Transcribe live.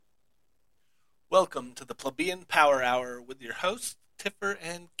Welcome to the Plebeian Power Hour with your hosts, Tiffer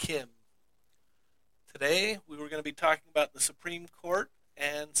and Kim. Today, we were going to be talking about the Supreme Court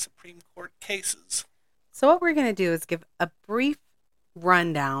and Supreme Court cases. So what we're going to do is give a brief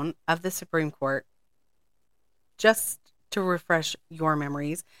rundown of the Supreme Court, just to refresh your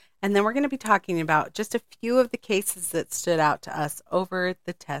memories. And then we're going to be talking about just a few of the cases that stood out to us over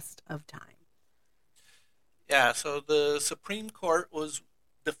the test of time. Yeah, so the Supreme Court was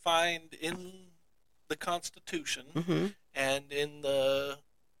defined in the Constitution, and in the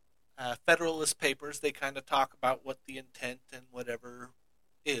Federalist Papers, they kind of talk about what the intent and whatever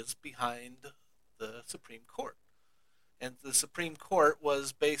is behind the Supreme Court. And the Supreme Court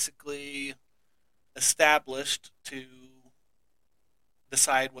was basically established to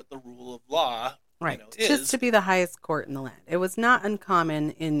decide what the rule of law is. Just to be the highest court in the land. It was not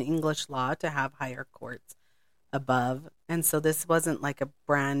uncommon in English law to have higher courts above, and so this wasn't like a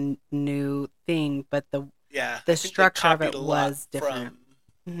brand new thing, but the structure of it was different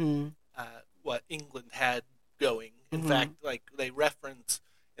from what England had going. In fact, like they reference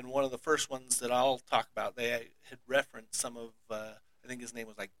in one of the first ones that I'll talk about, they had referenced some of I think his name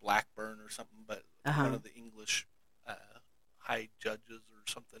was like Blackburn or something, but one of the English high judges or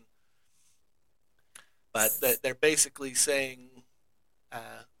something. But they're basically saying,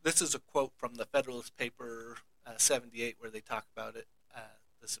 this is a quote from the Federalist Paper 78 where they talk about it,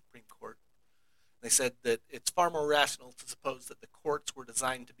 the Supreme Court. They said that it's far more rational to suppose that the courts were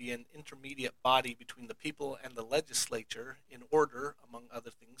designed to be an intermediate body between the people and the legislature in order, among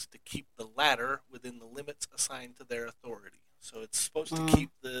other things, to keep the latter within the limits assigned to their authority. So it's supposed to keep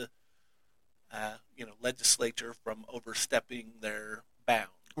the legislature from overstepping their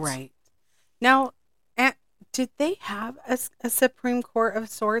bounds. Right. Now, did they have a Supreme Court of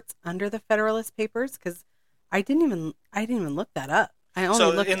sorts under the Federalist Papers? Because I didn't even look that up. I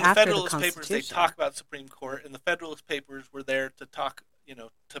only looked after the Constitution. So in the Federalist Papers, they talk about Supreme Court, and the Federalist Papers were there to talk,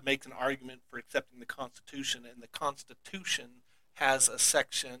 to make an argument for accepting the Constitution, and the Constitution has a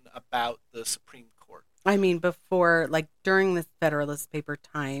section about the Supreme Court. I mean, before, like, during the Federalist Paper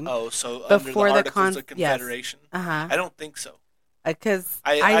time. Oh, so before under the Articles of Confederation? Yes. I don't think so. Because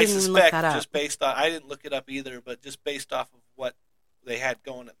I didn't even look that up. Just based on, I didn't look it up either, but just based off of what they had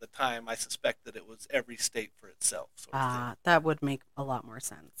going at the time, I suspect that it was every state for itself. That would make a lot more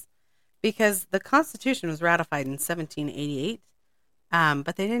sense. Because the Constitution was ratified in 1788,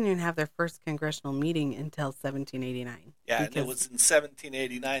 but they didn't even have their first congressional meeting until 1789. Yeah, and it was in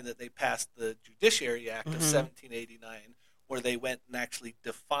 1789 that they passed the Judiciary Act of 1789, where they went and actually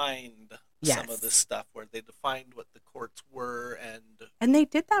defined some of this stuff, where they defined what the courts were. And they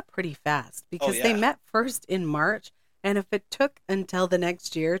did that pretty fast, because they met first in March, and if it took until the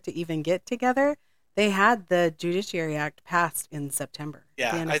next year to even get together, they had the Judiciary Act passed in September.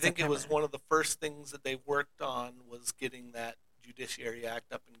 Yeah, I think it was one of the first things that they worked on was getting that Judiciary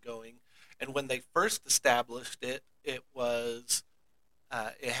Act up and going. And when they first established it, it was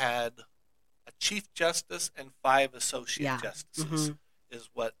it had a Chief Justice and 5 Associate Justices is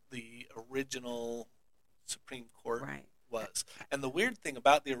what the original Supreme Court was. And the weird thing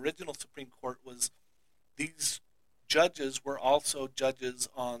about the original Supreme Court was these judges were also judges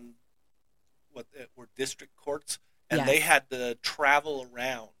on what were district courts, and they had to travel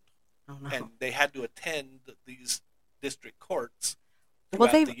around, and they had to attend these district courts. Well,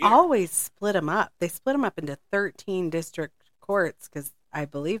 they've always split them up. They split them up into 13 district courts, because I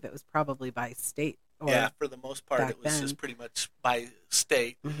believe it was probably by state. For the most part, it was just pretty much by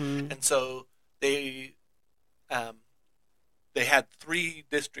state. And so they had 3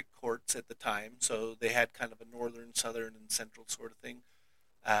 district courts at the time, so they had kind of a northern, southern, and central sort of thing.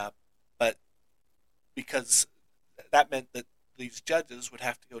 But because that meant that these judges would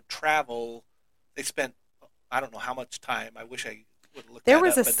have to go travel, they spent, I don't know how much time, I wish I would have looked that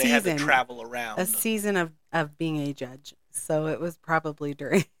up, but they had to travel around. A season of being a judge, so it was probably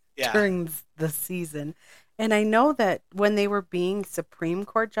during the season. And I know that when they were being Supreme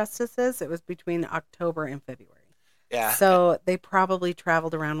Court justices, it was between October and February. Yeah. So they probably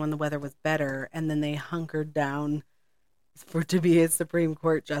traveled around when the weather was better, and then they hunkered down to be a Supreme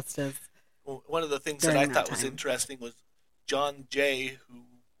Court justice. Well, one of the things that I thought was interesting was John Jay, who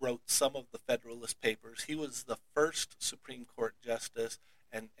wrote some of the Federalist Papers. He was the first Supreme Court justice,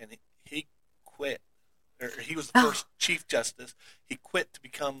 and he quit. Or he was the first Chief Justice. He quit to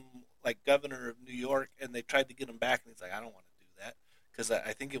become like governor of New York, and they tried to get him back, and he's like, I don't want to do that, because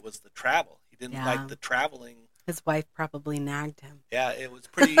I think it was the travel. He didn't like the traveling. His wife probably nagged him. Yeah, it was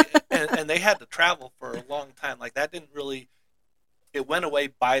pretty, and they had to travel for a long time. Like, that didn't really it went away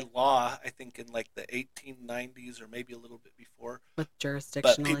by law, I think, in like the 1890s or maybe a little bit before. With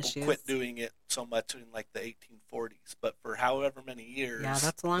jurisdictional but people issues. Quit doing it so much in like the 1840s. But for however many years, yeah,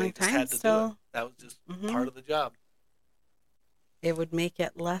 that's a long they just time had to still. do it. That was just part of the job. It would make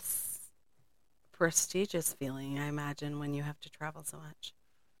it less prestigious feeling, I imagine, when you have to travel so much.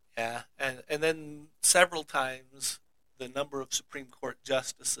 Yeah, and then several times the number of Supreme Court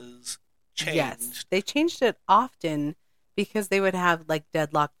justices changed. Yes, they changed it often because they would have like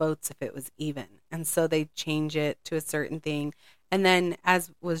deadlock votes if it was even. And so they'd change it to a certain thing. And then,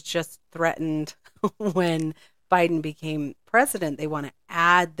 as was just threatened when Biden became president, they want to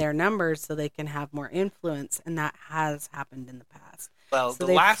add their numbers so they can have more influence. And that has happened in the past. Well, so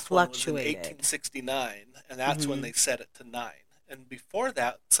the last one was in 1869, and that's when they set it to 9. And before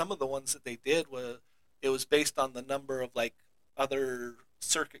that, some of the ones that they did it was based on the number of like other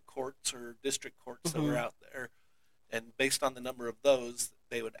circuit courts or district courts that were out there, and based on the number of those,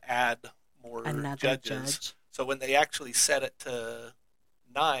 they would add more judges. So when they actually set it to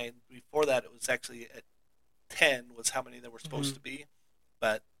 9, before that it was actually at 10 was how many there were supposed to be,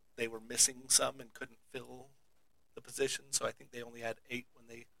 but they were missing some and couldn't fill the position, so I think they only had 8 when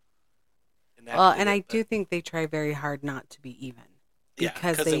they enacted Well, and it, I do think they try very hard not to be even.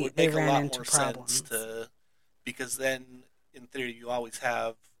 Because it would make a lot more sense because then, in theory, you always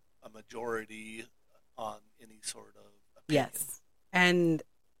have a majority on any sort of opinion. Yes. And,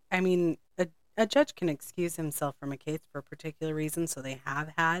 I mean, a judge can excuse himself from a case for a particular reason, so they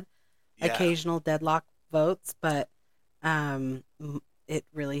have had occasional deadlock votes, but it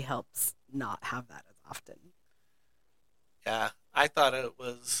really helps not have that as often. Yeah, I thought it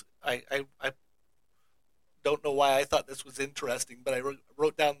was... I don't know why I thought this was interesting, but I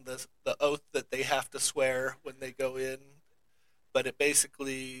wrote down the oath that they have to swear when they go in. But it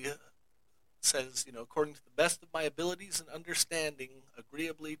basically says, according to the best of my abilities and understanding,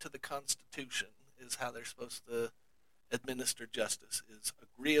 agreeably to the Constitution, is how they're supposed to administer justice, is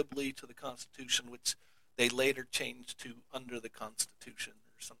agreeably to the Constitution, which they later changed to under the Constitution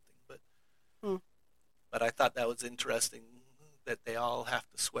or something. But I thought that was interesting that they all have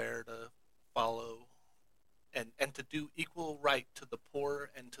to swear to follow and to do equal right to the poor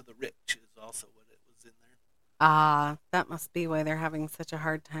and to the rich is also what it was in there. That must be why they're having such a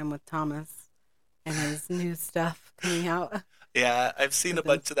hard time with Thomas and his new stuff coming out. Yeah, I've seen a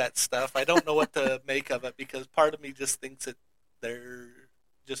bunch of that stuff. I don't know what to make of it because part of me just thinks that they're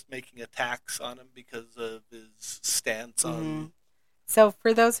just making a tax on him because of his stance on... So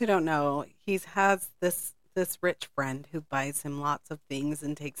for those who don't know, he has this rich friend who buys him lots of things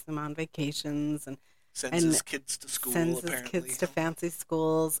and takes them on vacations and sends his kids to school, his kids to fancy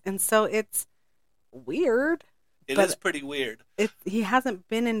schools. And so it's weird. It is pretty weird. He hasn't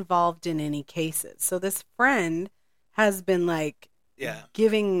been involved in any cases. So this friend has been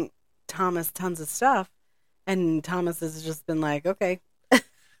giving Thomas tons of stuff, and Thomas has just been like, okay.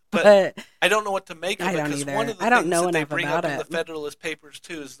 But I don't know what to make of it, because either. one of the things that they bring up in the Federalist Papers,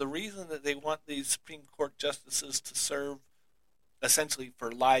 too, is the reason that they want these Supreme Court justices to serve essentially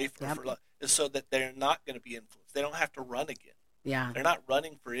for life is so that they're not going to be influenced. They don't have to run again. Yeah. They're not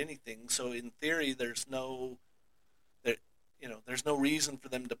running for anything, so in theory there's no reason for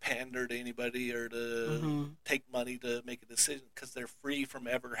them to pander to anybody or to take money to make a decision, because they're free from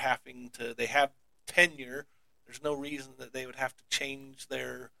ever having to... They have tenure. There's no reason that they would have to change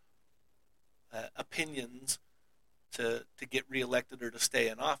their opinions to get reelected or to stay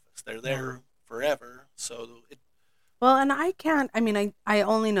in office. They're there forever. So well, and I can't... I mean, I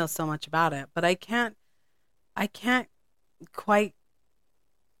only know so much about it, but I can't quite...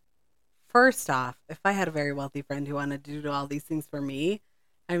 First off, if I had a very wealthy friend who wanted to do all these things for me,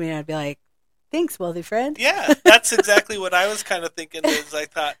 I mean, I'd be like, thanks, wealthy friend. Yeah, that's exactly what I was kind of thinking. Is I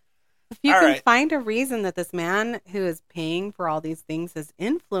thought, if you can find a reason that this man who is paying for all these things has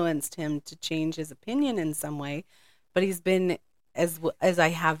influenced him to change his opinion in some way, but he's been, as I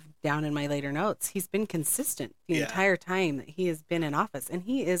have down in my later notes, he's been consistent the entire time that he has been in office, and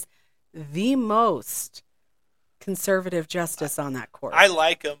he is the most conservative justice on that court. I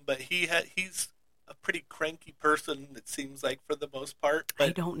like him, but he's a pretty cranky person, it seems like, for the most part. But...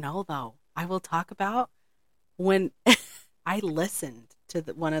 I don't know, though. I will talk about when I listened to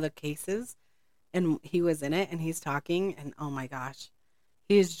one of the cases, and he was in it, and he's talking, and oh my gosh,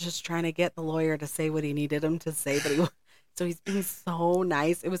 he's just trying to get the lawyer to say what he needed him to say, but so he's being so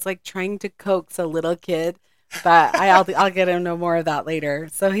nice. It was like trying to coax a little kid, but I'll get into more of that later.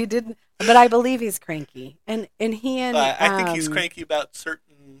 So he didn't. But I believe he's cranky, and he and I think he's cranky about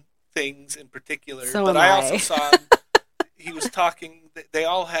certain things in particular. So but I also saw him, he was talking. They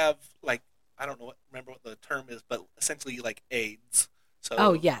all have I don't remember what the term is, but essentially like aides.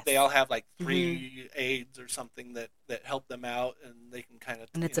 So yes. they all have like 3 aides or something that help them out, and they can kind of,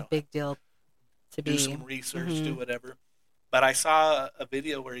 and it's a big deal to do some research, do whatever. But I saw a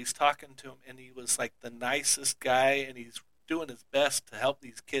video where he's talking to him, and he was like the nicest guy, and he's doing his best to help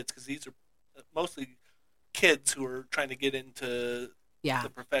these kids, because these are mostly kids who are trying to get into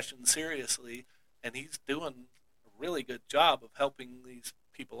the profession seriously, and he's doing a really good job of helping these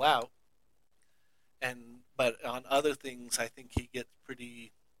people out. But on other things, I think he gets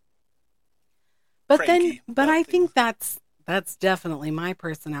pretty cranky. But I think that's definitely my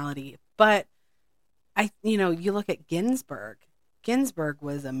personality. But you look at Ginsburg. Ginsburg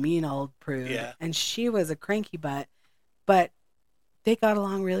was a mean old prude, and she was a cranky butt, but they got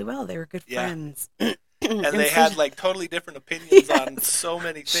along really well. They were good friends. And they had like totally different opinions on so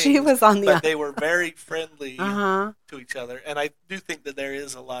many things. She was on but they were very friendly to each other. And I do think that there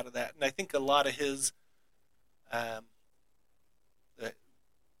is a lot of that. And I think a lot of his,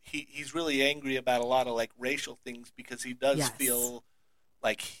 he's really angry about a lot of like racial things, because he does feel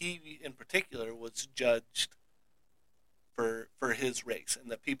like he in particular was judged for his race,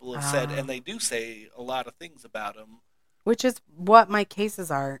 and that people have said, and they do say a lot of things about him. Which is what my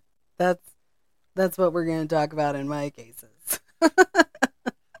cases are. That's what we're going to talk about in my cases.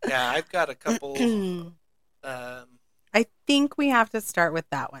 Yeah, I've got a couple. I think we have to start with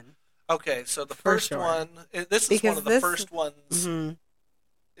that one. Okay, so the first one, this is one of the first ones,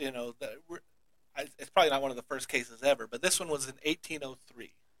 it's probably not one of the first cases ever, but this one was in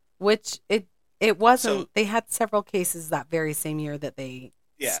 1803. Which it wasn't, so, they had several cases that very same year that they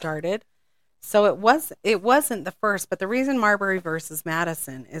started. So it wasn't the first, but the reason Marbury versus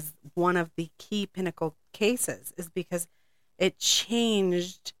Madison is one of the key pinnacle cases is because it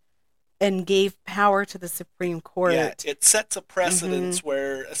changed and gave power to the Supreme Court. Yeah, it sets a precedence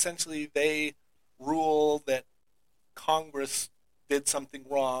where essentially they rule that Congress did something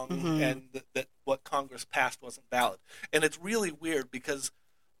wrong and that what Congress passed wasn't valid. And it's really weird because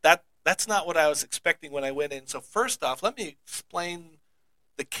that's not what I was expecting when I went in. So first off, let me explain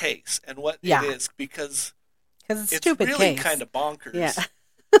the case and what it is, because it's really kind of bonkers. Yeah.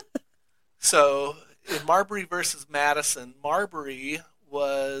 So in Marbury versus Madison, Marbury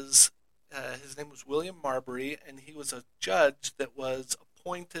was his name was William Marbury, and he was a judge that was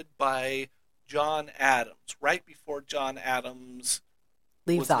appointed by John Adams right before John Adams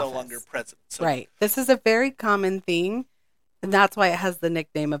leaves was office. No longer president. So, right. This is a very common thing. And that's why it has the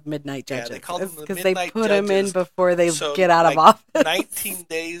nickname of midnight judges. Yeah, they call them the because midnight they put judges. him in before they get out of office. 19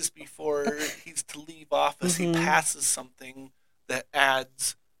 days before he's to leave office, he passes something that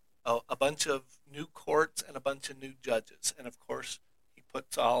adds a bunch of new courts and a bunch of new judges. And of course, he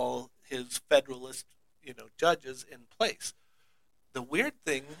puts all his Federalist, judges in place. The weird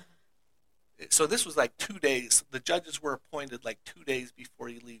thing, so this was like 2 days. The judges were appointed like 2 days before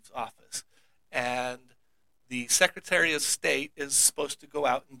he leaves office. And the Secretary of State is supposed to go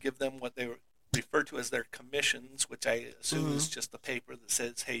out and give them what they refer to as their commissions, which I assume is just a paper that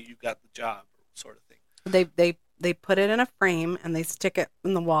says, "Hey, you got the job," sort of thing. They put it in a frame and they stick it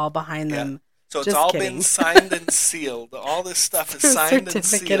in the wall behind them. So it's all been signed and sealed. All this stuff is signed and sealed.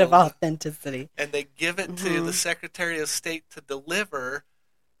 Certificate of authenticity. And they give it to the Secretary of State to deliver,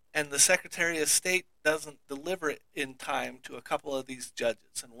 and the Secretary of State doesn't deliver it in time to a couple of these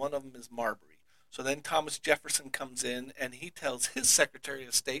judges, and one of them is Marbury. So then Thomas Jefferson comes in, and he tells his Secretary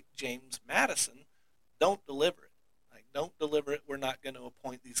of State, James Madison, don't deliver it. Don't deliver it. We're not going to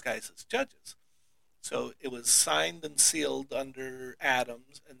appoint these guys as judges. So it was signed and sealed under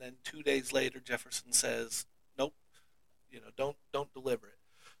Adams, and then 2 days later, Jefferson says, nope, don't deliver it.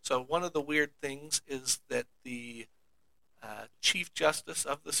 So one of the weird things is that the Chief Justice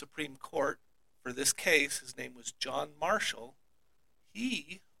of the Supreme Court for this case, his name was John Marshall,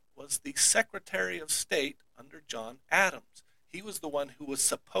 he was the Secretary of State under John Adams. He was the one who was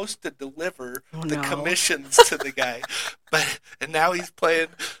supposed to deliver the commissions to the guy, and now he's playing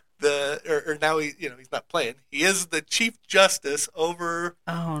he's not playing. He is the Chief Justice over.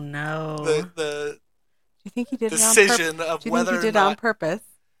 Oh no! The Do you think he did decision of whether or not on purpose?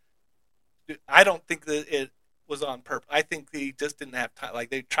 I don't think that it was on purpose. I think he just didn't have time. Like,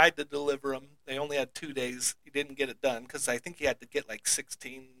 they tried to deliver him. They only had 2 days. He didn't get it done because I think he had to get like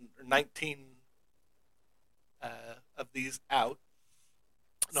 16 or 19 of these out.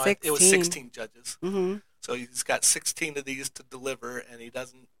 No, it was 16 judges. Mm-hmm. So he's got 16 of these to deliver, and he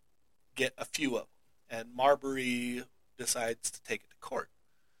doesn't get a few of them. And Marbury decides to take it to court.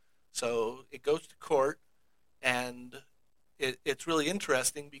 So it goes to court, and it's really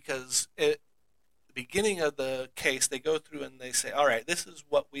interesting because the beginning of the case, they go through and they say, all right, this is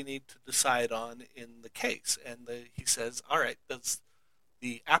what we need to decide on in the case. And he says, all right, does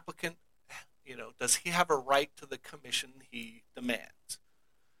the applicant, does he have a right to the commission he demands?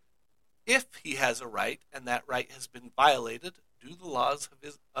 If he has a right and that right has been violated, do the laws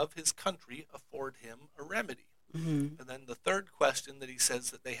of his country afford him a remedy? Mm-hmm. And then the third question that he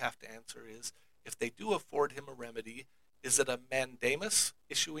says that they have to answer is, if they do afford him a remedy, is it a mandamus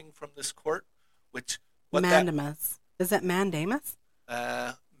issuing from this court? Mandamus. Is it mandamus?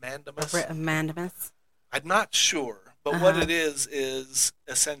 Mandamus. A writ of mandamus? I'm not sure. But what it is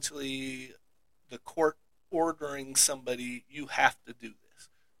essentially the court ordering somebody, you have to do this.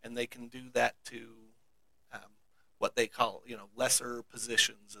 And they can do that to what they call, lesser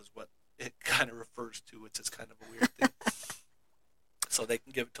positions is what it kind of refers to, which is kind of a weird thing. So they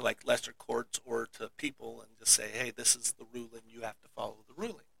can give it to like lesser courts or to people and just say, hey, this is the ruling, you have to follow the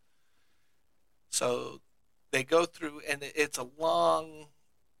ruling. So they go through, and it's a long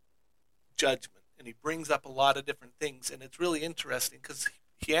judgment, and he brings up a lot of different things, and it's really interesting because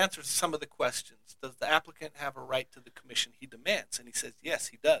he answers some of the questions. Does the applicant have a right to the commission he demands? And he says, yes,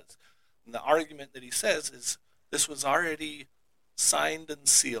 he does. And the argument that he says is this was already signed and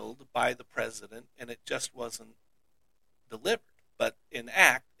sealed by the president, and it just wasn't delivered. But in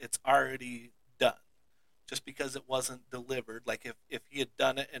act, it's already done. Just because it wasn't delivered, like if he had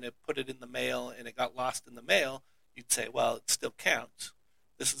done it and it put it in the mail and it got lost in the mail, you'd say, well, it still counts.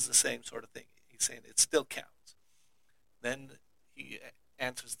 This is the same sort of thing. He's saying it still counts. Then he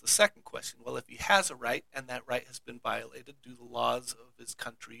answers the second question. Well, if he has a right and that right has been violated, do the laws of his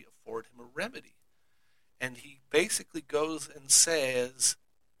country afford him a remedy? And he basically goes and says,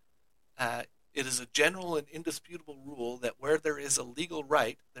 it is a general and indisputable rule that where there is a legal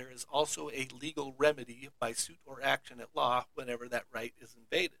right, there is also a legal remedy by suit or action at law whenever that right is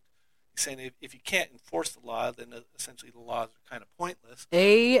invaded. He's saying if you can't enforce the law, then essentially the laws are kind of pointless.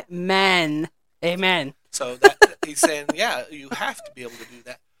 Amen. Amen. So that he's saying, yeah, you have to be able to do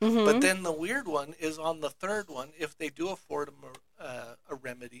that. Mm-hmm. But then the weird one is on the third one, if they do afford him a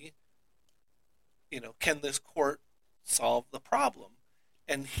remedy, can this court solve the problem?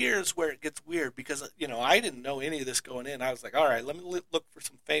 And here's where it gets weird because, I didn't know any of this going in. I was like, all right, let me look for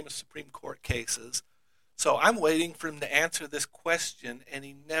some famous Supreme Court cases. So I'm waiting for him to answer this question, and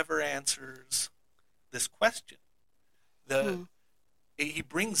he never answers this question. He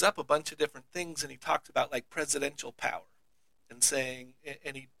brings up a bunch of different things, and he talks about, like, presidential power and saying,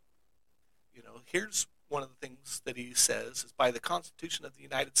 and he, here's one of the things that he says is, by the Constitution of the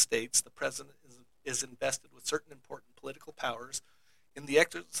United States, the president is invested with certain important political powers, in the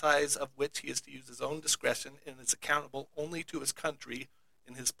exercise of which he is to use his own discretion and is accountable only to his country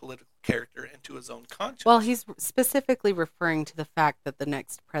in his political character and to his own conscience. Well, he's specifically referring to the fact that the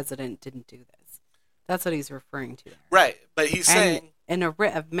next president didn't do this. That's what he's referring to there. Right, but he's saying... And a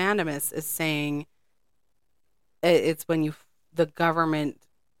writ of mandamus is saying it's when the government...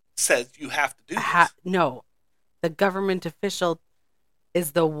 says you have to do this. No, the government official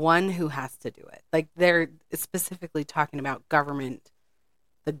is the one who has to do it. Like, they're specifically talking about government.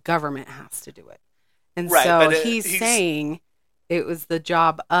 The government has to do it. And right, so he's saying it was the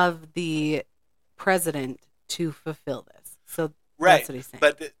job of the president to fulfill this. So that's what he's saying.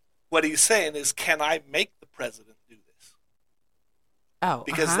 But what he's saying is, can I make the president do this? Oh,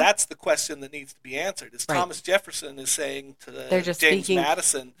 because that's the question that needs to be answered. Is Thomas Jefferson is saying to James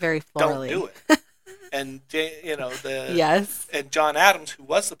Madison, very florally. Don't do it. And yes. And John Adams, who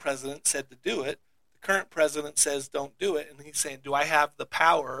was the president, said to do it. The current president says don't do it, and he's saying, do I have the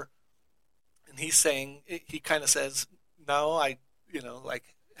power? And he's saying, he kind of says, no,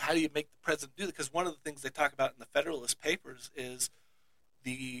 how do you make the president do it? Because one of the things they talk about in the Federalist Papers is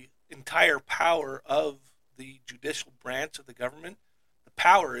the entire power of the judicial branch of the government. The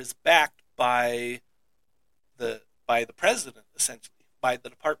power is backed by the president, essentially, by the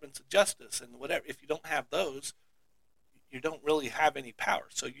Departments of Justice and whatever. If you don't have those, you don't really have any power.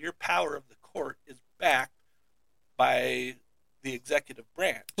 So your power of the court is backed by the executive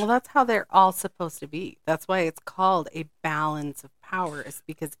branch. Well, that's how they're all supposed to be. That's why it's called a balance of power, is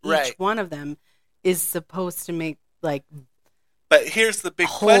because each one of them is supposed to make, like, but here's the big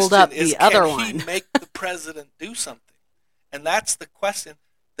question is, can he make the president do something? And that's the question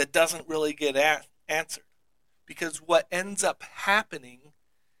that doesn't really get answered. Because what ends up happening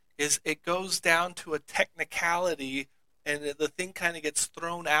is it goes down to a technicality, and the thing kind of gets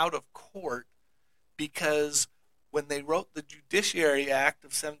thrown out of court, because when they wrote the Judiciary Act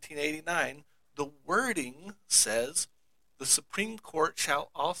of 1789, the wording says the Supreme Court shall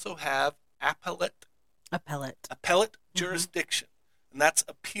also have appellate jurisdiction. And that's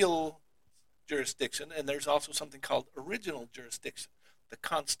appeal jurisdiction, and there's also something called original jurisdiction. The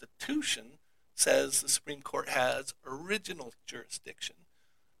Constitution says the Supreme Court has original jurisdiction.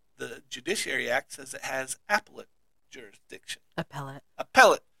 The Judiciary Act says it has appellate jurisdiction.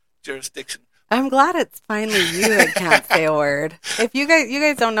 Appellate jurisdiction. I'm glad it's finally you that can't say a word. If you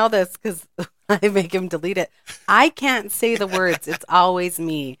guys don't know this, because I make him delete it, I can't say the words. It's always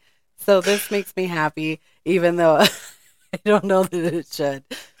me. So this makes me happy, even though I don't know that it should.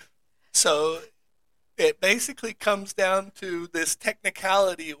 So it basically comes down to this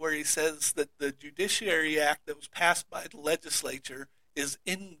technicality where he says that the Judiciary Act that was passed by the legislature is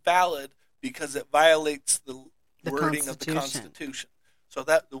invalid because it violates the wording of the Constitution. So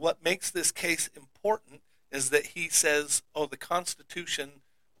that what makes this case important is that he says, the Constitution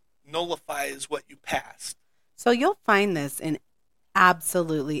nullifies what you passed. So you'll find this in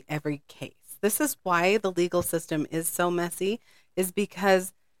absolutely every case. This is why the legal system is so messy, is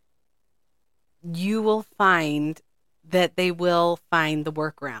because you will find that they will find the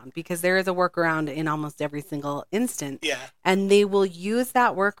workaround, because there is a workaround in almost every single instance. Yeah. And they will use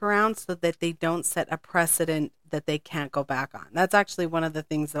that workaround so that they don't set a precedent that they can't go back on. That's actually one of the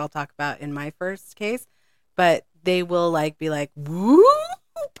things that I'll talk about in my first case. But they will be like, whoop.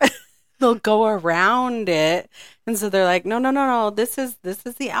 They'll go around it. And so they're like, no. This is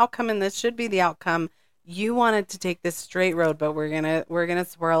the outcome, and this should be the outcome. You wanted to take this straight road, but we're gonna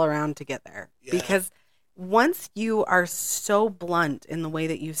swirl around to get there. Yeah. Because once you are so blunt in the way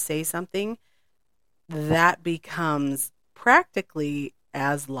that you say something, that becomes practically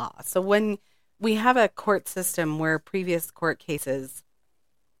as law. So when we have a court system where previous court cases,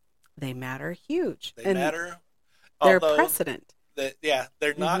 they matter huge. They matter. They're precedent. They're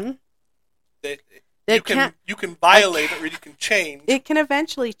not. Mm-hmm. You can violate it, or you can change. It can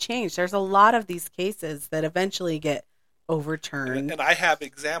eventually change. There's a lot of these cases that eventually get overturned. And I have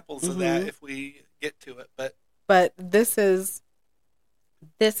examples of that if we get to it. But this is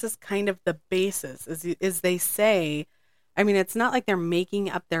kind of the basis, is they say, I mean, it's not like they're making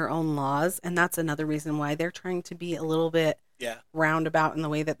up their own laws, and that's another reason why they're trying to be a little bit roundabout in the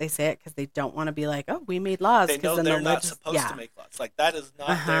way that they say it, because they don't want to be like, we made laws. They know they're not supposed to make laws. Like, that is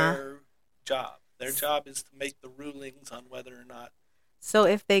not their job. Their job is to make the rulings on whether or not. So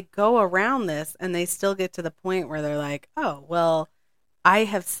if they go around this and they still get to the point where they're like, I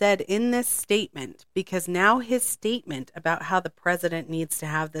have said in this statement, because now his statement about how the president needs to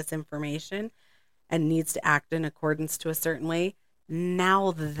have this information and needs to act in accordance to a certain way,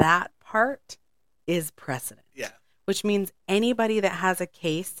 now that part is precedent. Yeah. Which means anybody that has a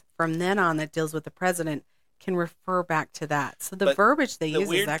case from then on that deals with the president can refer back to that. So the verbiage they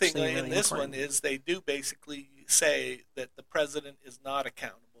use is actually really important. The weird thing in this one is they do basically say that the president is not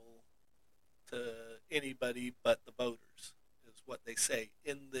accountable to anybody but the voters, is what they say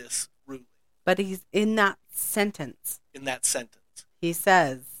in this ruling. But he's in that sentence. He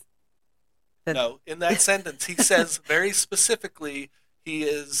says that... No, in that sentence, he says very specifically he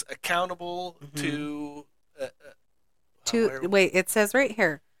is accountable to... Wait, it says right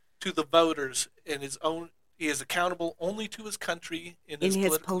here. To the voters in his own... He is accountable only to his country in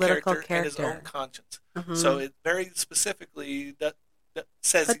his political character and his own conscience. Mm-hmm. So it very specifically that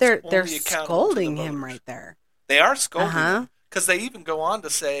says but they're scolding him right there. They are scolding him, because they even go on to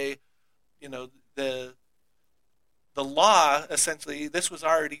say, the law, essentially, this was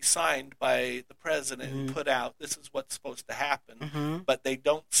already signed by the president and put out. This is what's supposed to happen. But they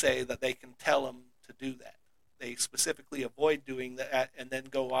don't say that they can tell him to do that. They specifically avoid doing that and then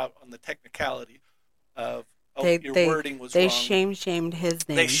go out on the technicality of your wording was wrong. They shamed his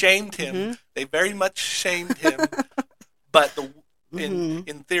name. They shamed him. Mm-hmm. They very much shamed him. But in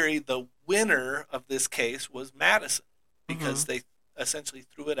theory, the winner of this case was Madison, because they essentially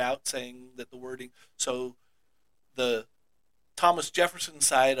threw it out saying that the wording. So the Thomas Jefferson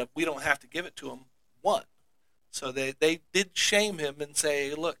side of we don't have to give it to him won. So they did shame him and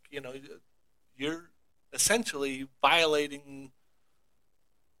say, look, you're essentially violating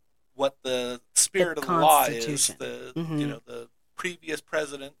what the spirit of the law is. The previous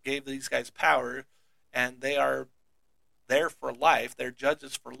president gave these guys power, and they are there for life. They're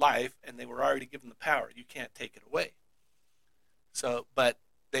judges for life, and they were already given the power. You can't take it away. So, but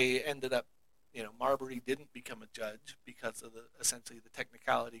they ended up, Marbury didn't become a judge because of essentially the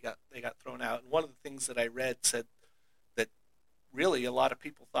technicality they got thrown out. And one of the things that I read said that really a lot of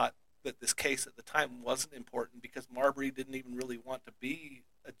people thought that this case at the time wasn't important because Marbury didn't even really want to be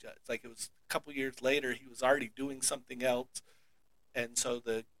a judge. Like, it was a couple years later, he was already doing something else. And so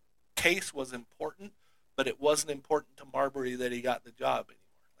the case was important, but it wasn't important to Marbury that he got the job anymore.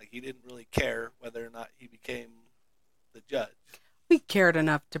 Like, he didn't really care whether or not he became the judge. he cared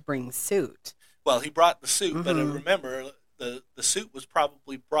enough to bring suit. Well, he brought the suit, but remember, the suit was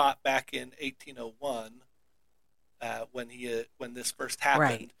probably brought back in 1801 when this first happened,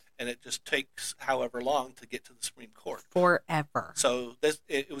 right. And it just takes however long to get to the Supreme Court. Forever. So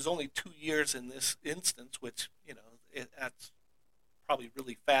it was only 2 years in this instance, which, that's probably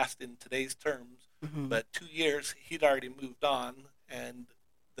really fast in today's terms, but 2 years, he'd already moved on, and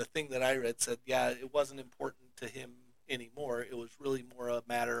the thing that I read said, it wasn't important to him anymore. It was really more a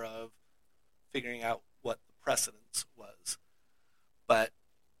matter of figuring out what the precedence was. But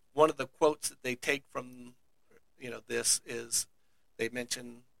one of the quotes that they take from, this is, they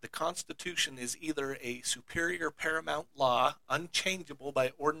mention, the Constitution is either a superior paramount law, unchangeable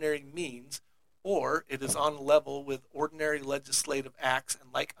by ordinary means, or it is on level with ordinary legislative acts,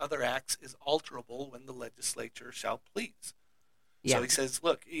 and like other acts is alterable when the legislature shall please. Yeah. So he says,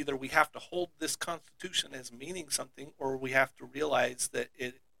 look, either we have to hold this Constitution as meaning something, or we have to realize that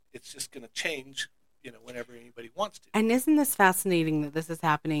it's just going to change, whenever anybody wants to. And isn't this fascinating that this is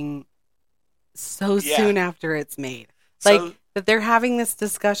happening so soon after it's made? Like, that they're having this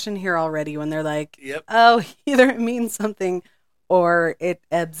discussion here already when they're like, oh, either it means something or it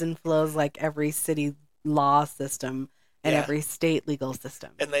ebbs and flows like every city law system and every state legal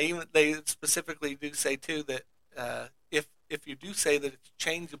system. And they specifically do say, too, that if you do say that it's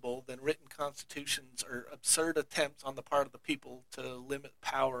changeable, then written constitutions are absurd attempts on the part of the people to limit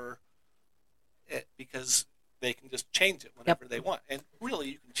power because they can just change it whenever they want. And really,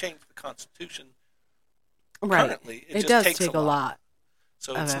 you can change the Constitution currently. It does take a lot.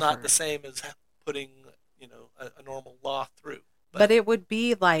 So it's not the same as putting, a normal law through. But it would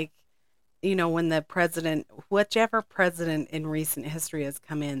be like, when the president, whichever president in recent history has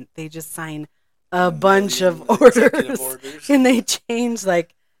come in, they just sign a bunch of orders. And they change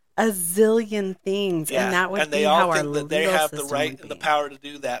like a zillion things. And that would be how our legal system would be. They have the right and the power to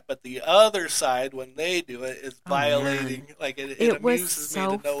do that. But the other side, when they do it, is violating. Like it amuses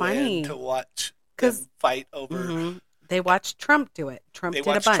me to no end to watch them fight over. They watched Trump do it. Trump did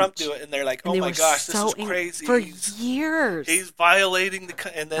a bunch. And they're like, "Oh my gosh, this is crazy!" For years, he's violating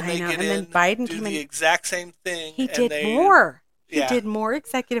and then they get in, Biden do the exact same thing. He did more. He did more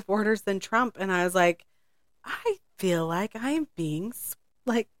executive orders than Trump, and I was like, I feel like I am being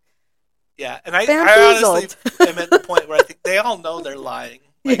like, and I honestly am at the point where I think they all know they're lying.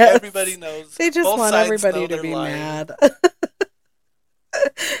 Like everybody knows. They just want everybody to be mad.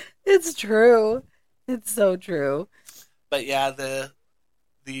 It's true. It's so true. But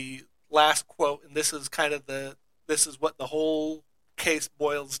the last quote, and this is what the whole case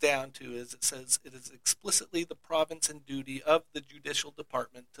boils down to, is it says it is explicitly the province and duty of the judicial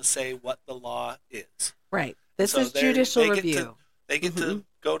department to say what the law is. Right. This is judicial review. They get to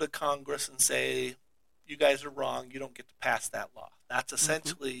go to Congress and say, you guys are wrong, you don't get to pass that law. That's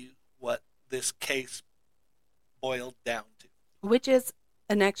essentially what this case boiled down to. Which is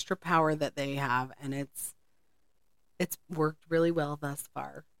an extra power that they have, and it's worked really well thus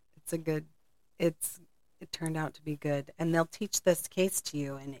far. It turned out to be good. And they'll teach this case to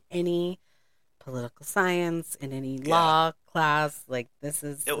you in any political science, in any law class. Like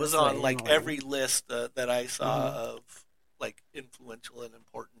it was on like every list that I saw of like influential and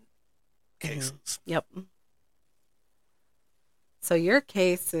important cases. Yep. So your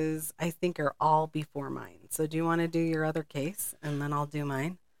cases, I think, are all before mine. So do you want to do your other case and then I'll do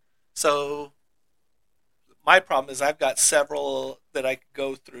mine? So my problem is I've got several that I could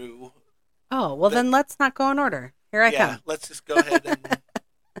go through. Oh, well, then let's not go in order. Here I come. Yeah, let's just go ahead and...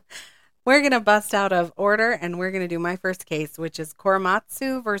 We're going to bust out of order, and we're going to do my first case, which is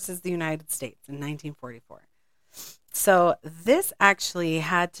Korematsu versus the United States in 1944. So this actually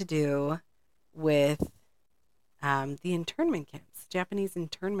had to do with the internment camps, Japanese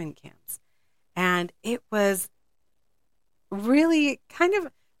internment camps. And it was really kind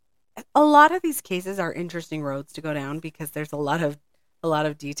of... A lot of these cases are interesting roads to go down because there's a lot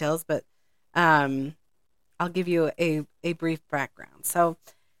of details, but I'll give you a brief background. So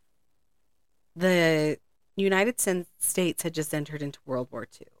the United States had just entered into World War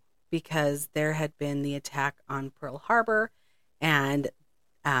II because there had been the attack on Pearl Harbor, and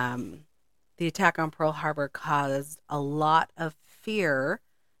the attack on Pearl Harbor caused a lot of fear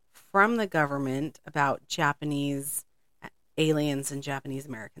from the government about Japanese aliens and Japanese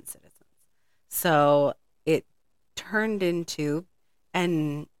American citizens. So it turned into,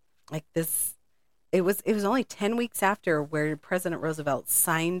 and like this, it was only 10 weeks after where President Roosevelt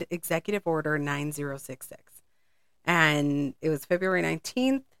signed Executive Order 9066. And it was February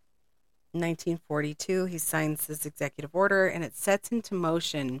 19th, 1942. He signs this executive order, and it sets into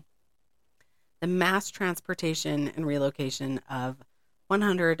motion the mass transportation and relocation of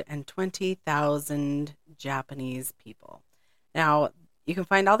 120,000 Japanese people. Now, you can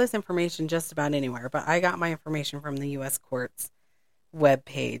find all this information just about anywhere, but I got my information from the U.S. Courts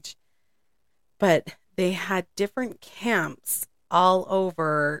webpage. But they had different camps all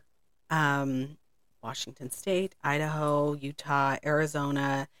over Washington State, Idaho, Utah,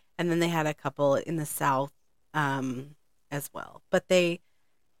 Arizona, and then they had a couple in the South as well. But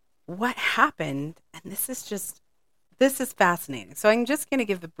what happened, and this is fascinating. So I'm just going to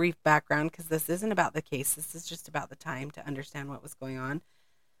give the brief background because this isn't about the case. This is just about the time to understand what was going on.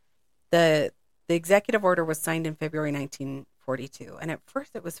 The executive order was signed in February 1942, and at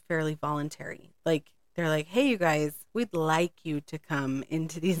first it was fairly voluntary. Like, they're like, hey, you guys, we'd like you to come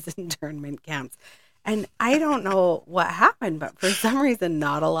into these internment camps. And I don't know what happened, but for some reason,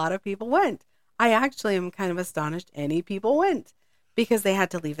 not a lot of people went. I actually am kind of astonished any people went because they had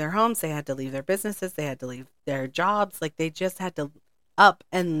to leave their homes. They had to leave their businesses. They had to leave their jobs. Like, they just had to up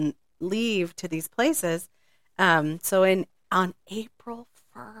and leave to these places. So on April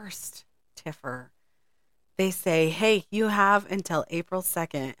 1st, Tiffer, they say, hey, you have until April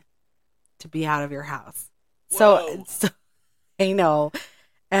 2nd to be out of your house. So I know.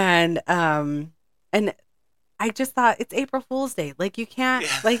 And I just thought, it's April Fool's Day. Like, you can't,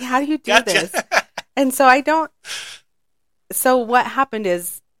 like, how do you do this? And so so what happened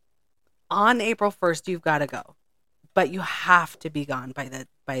is on April 1st, you've got to go, but you have to be gone by the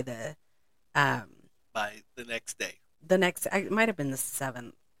next day. It might have been the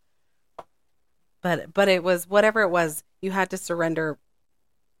 7th, but it was whatever it was. You had to surrender.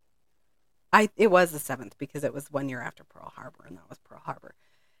 It was the 7th because it was 1 year after Pearl Harbor, and that was Pearl Harbor.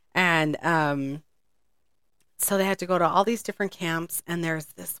 And so they had to go to all these different camps, and there's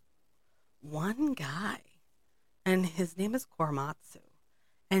this one guy, and his name is Korematsu,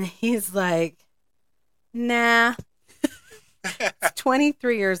 and he's like, nah. He's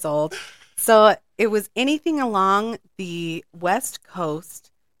 23 years old. So it was anything along the West Coast,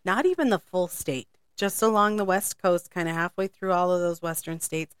 not even the full state, just along the West Coast, kind of halfway through all of those Western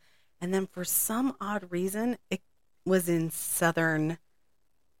states. And then for some odd reason, it was in southern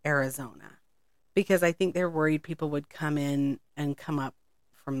Arizona because I think they're worried people would come in and come up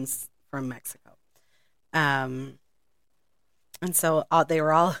from Mexico. And so they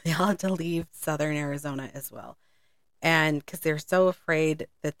all had to leave southern Arizona as well. And because they're so afraid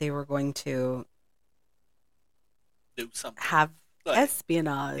that they were going to do something, have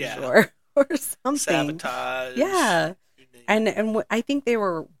espionage or something. Sabotage. Yeah. And I think they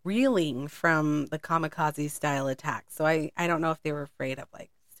were reeling from the kamikaze style attack. So I don't know if they were afraid of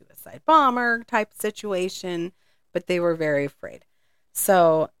like suicide bomber type situation, but they were very afraid.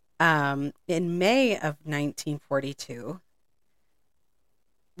 So in May of 1942,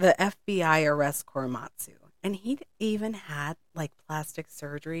 the FBI arrests Korematsu. And he even had like plastic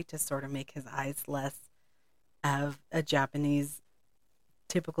surgery to sort of make his eyes less of a Japanese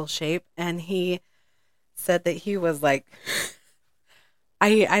typical shape. And he said that he was like,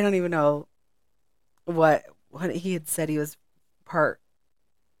 I don't even know what he had said. He was part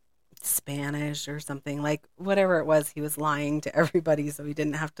Spanish or something, like whatever it was. He was lying to everybody so he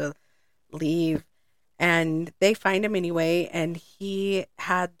didn't have to leave. And they find him anyway, and he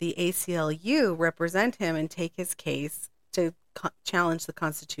had the ACLU represent him and take his case to challenge the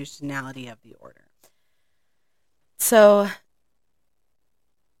constitutionality of the order. So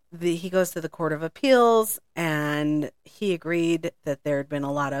he goes to the Court of Appeals, and he agreed that there had been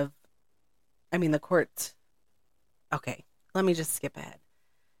a lot of, the court, okay, let me just skip ahead.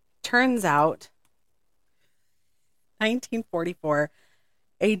 Turns out, 1944,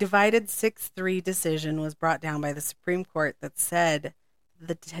 a divided 6-3 decision was brought down by the Supreme Court that said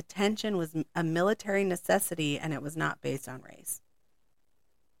the detention was a military necessity and it was not based on race.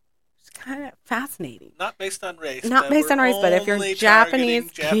 It's kind of fascinating. Not based on race. Not based on race, but if you're Japanese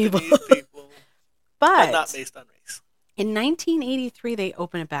people. but not based on race. In 1983, they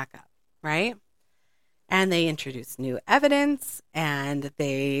open it back up, right? And they introduce new evidence, and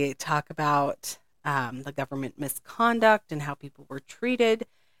they talk about the government misconduct and how people were treated.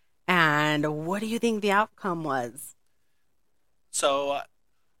 And what do you think the outcome was? So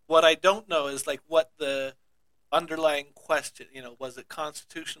what I don't know is like what the underlying question, was it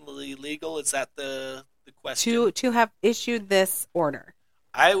constitutionally legal? Is that the question? To have issued this order.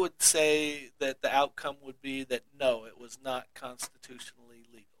 I would say that the outcome would be that no, it was not constitutionally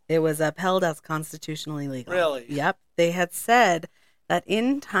legal. It was upheld as constitutionally legal. Really? Yep. They had said that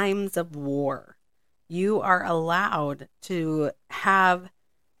in times of war, you are allowed to have,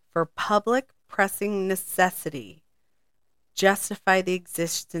 for public pressing necessity, justify the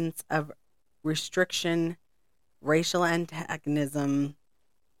existence of restriction, racial antagonism,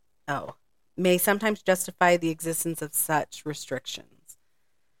 may sometimes justify the existence of such restrictions.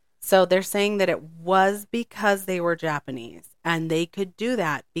 So they're saying that it was because they were Japanese, and they could do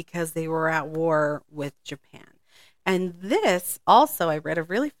that because they were at war with Japan. And this also, I read a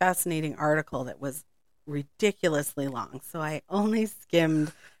really fascinating article that was ridiculously long. So I only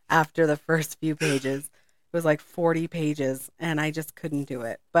skimmed after the first few pages. It was like 40 pages, and I just couldn't do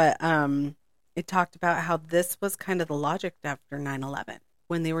it. But it talked about how this was kind of the logic after 9/11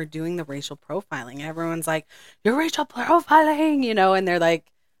 when they were doing the racial profiling. Everyone's like, "You're racial profiling," and they're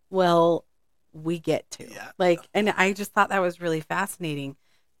like, "Well, we get to." Yeah. And I just thought that was really fascinating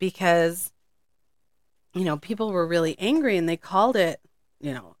because people were really angry and they called it,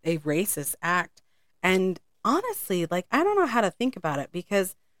 a racist act. And honestly, I don't know how to think about it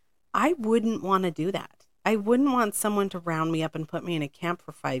because I wouldn't want to do that. I wouldn't want someone to round me up and put me in a camp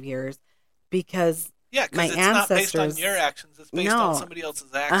for 5 years because my it's ancestors, not based on your actions. It's based on somebody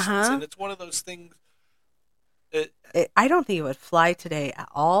else's actions. And it's one of those things. I don't think it would fly today at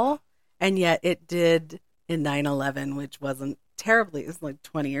all. And yet it did in 9/11, which wasn't terribly, it was like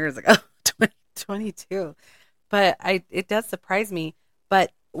 20 years ago, 22. But it does surprise me.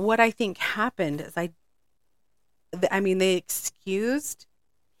 But what I think happened is they excused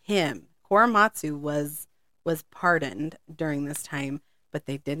him. Korematsu was pardoned during this time, but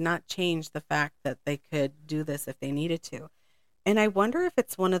they did not change the fact that they could do this if they needed to. And I wonder if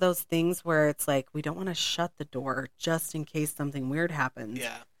it's one of those things where it's like, we don't want to shut the door just in case something weird happens.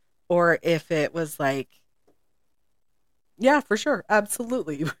 Yeah. Or if it was like, yeah, for sure.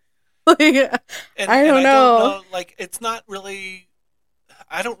 Absolutely. I don't know. It's not really,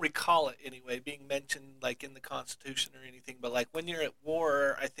 I don't recall it anyway, being mentioned in the Constitution or anything. But when you're at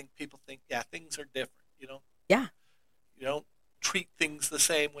war, I think people think, yeah, things are different. Yeah. You don't treat things the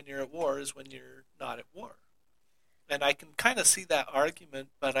same when you're at war as when you're not at war. And I can kind of see that argument,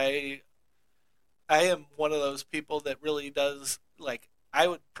 but I am one of those people that really does, I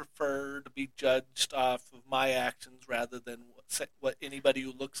would prefer to be judged off of my actions rather than what anybody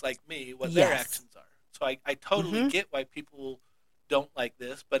who looks like me, what their actions are. So I totally get why people don't like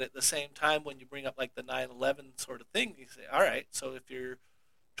this, but at the same time, when you bring up the 9/11 sort of thing, you say, all right, so if you're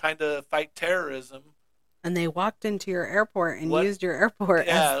trying to fight terrorism, and they walked into your airport and used your airport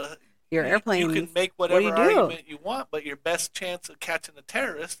as your airplane, you can make whatever argument you want, but your best chance of catching a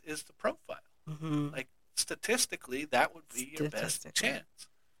terrorist is to profile. Mm-hmm. Statistically, that would be your best chance.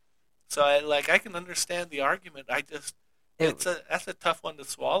 So I can understand the argument. That's a tough one to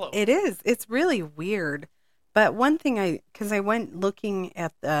swallow. It is. It's really weird. But one thing because I went looking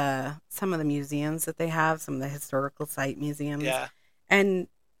at some of the museums that they have, some of the historical site museums. Yeah. And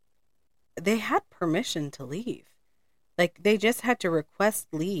they had permission to leave. They just had to request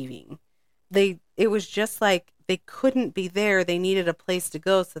leaving. It was just they couldn't be there. They needed a place to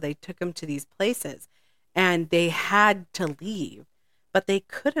go, so they took them to these places. And they had to leave. But they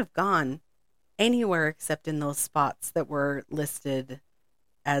could have gone anywhere except in those spots that were listed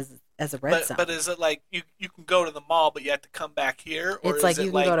as a red zone. But is it you can go to the mall, but you have to come back here? Or it's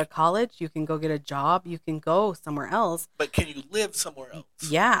you can go to college, you can go get a job, you can go somewhere else. But can you live somewhere else?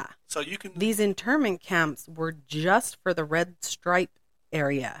 Yeah. So you can. These internment camps were just for the red stripe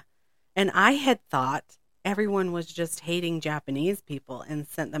area. And I had thought everyone was just hating Japanese people and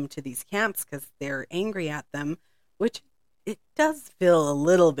sent them to these camps because they're angry at them, which it does feel a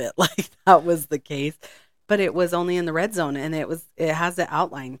little bit like that was the case. But it was only in the red zone, and it has it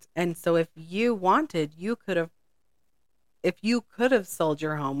outlined. And so if you wanted, you could have sold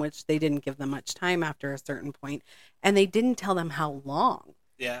your home, which they didn't give them much time after a certain point, and they didn't tell them how long.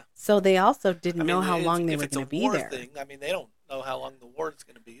 Yeah. So they also didn't know how long they were going to be there. They don't know how long the war is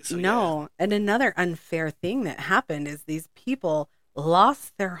going to be. So no. Yeah. And another unfair thing that happened is these people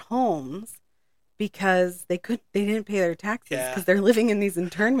lost their homes because they didn't pay their taxes because they're living in these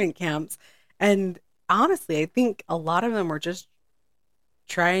internment camps. And honestly, I think a lot of them were just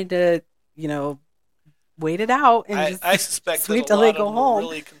trying to, wait it out and I suspect sweet that a till they lot go of them home. were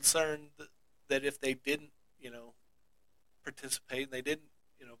really concerned that if they didn't, participate, and they didn't,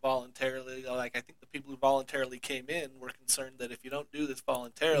 voluntarily, I think the people who voluntarily came in were concerned that if you don't do this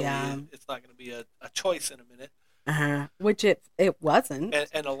voluntarily, it's not going to be a choice in a minute. Uh-huh. Which it wasn't.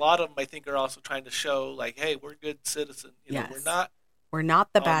 And a lot of them, I think, are also trying to show, hey, we're good citizens. We're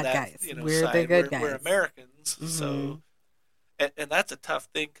not the bad guys. We're the good guys. We're Americans. Mm-hmm. So, and that's a tough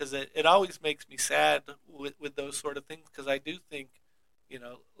thing because it always makes me sad with those sort of things because I do think,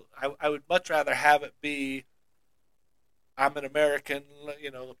 I would much rather have it be I'm an American,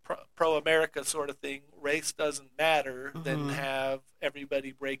 pro-America sort of thing. Race doesn't matter than have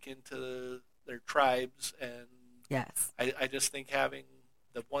everybody break into their tribes, and yes, I just think having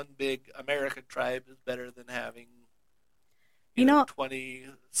the one big American tribe is better than having, you know, 20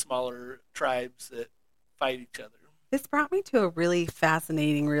 smaller tribes that fight each other. This brought me to a really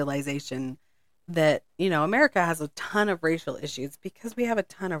fascinating realization that, America has a ton of racial issues because we have a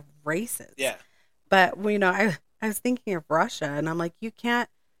ton of races. Yeah. But, I was thinking of Russia, and I'm like, you can't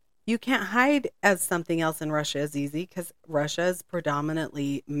hide as something else in Russia as easy because Russia is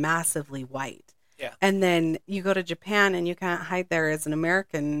predominantly massively white. Yeah. And then you go to Japan and you can't hide there as an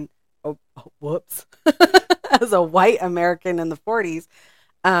American. Oh whoops. As a white American in the 40s.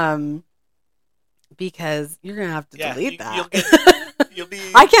 Because you're going to have to delete that. You'll be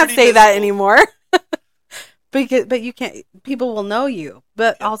I can't say that anymore. But you can't, people will know you,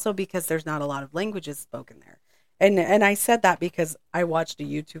 but also because there's not a lot of languages spoken there. And I said that because I watched a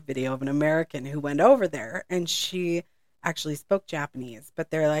YouTube video of an American who went over there, and she actually spoke Japanese,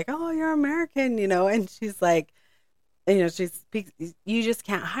 but they're like, "Oh, you're American," and she's like, she speaks, you just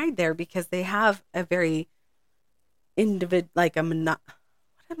can't hide there because they have a very what's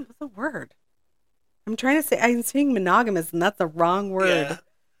the word? I'm saying monogamous, and that's the wrong word.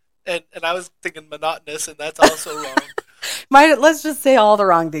 Yeah. And I was thinking monotonous, and that's also wrong. Let's just say all the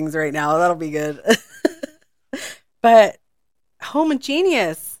wrong things right now. That'll be good. But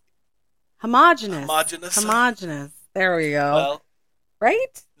homogeneous. There we go. Well,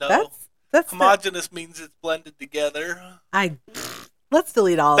 right? No. That's homogeneous means it's blended together. Let's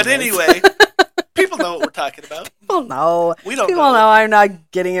delete all of it. But anyway, people know what we're talking about. People know. We don't People know I'm not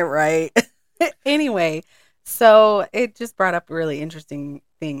getting it right. Anyway, so it just brought up really interesting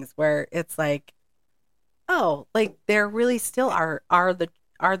things where it's like, oh, like there really still are the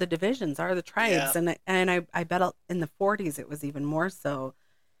divisions, are the tribes, and I bet in the 40s it was even more so.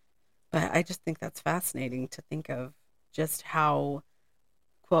 But I just think that's fascinating to think of just how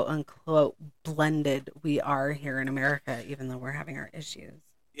quote unquote blended we are here in America, even though we're having our issues.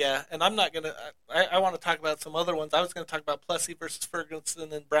 Yeah, and I'm not gonna. I want to talk about some other ones. I was going to talk about Plessy versus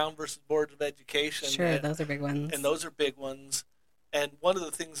Ferguson and Brown versus Board of Education. Sure, those are big ones. And those are big ones. And one of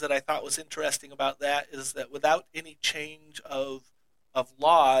the things that I thought was interesting about that is that without any change of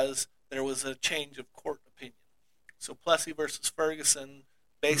laws, there was a change of court opinion. So Plessy versus Ferguson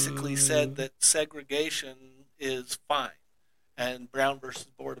basically said that segregation is fine, and Brown versus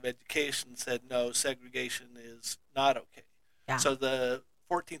Board of Education said no, segregation is not okay. Yeah. So the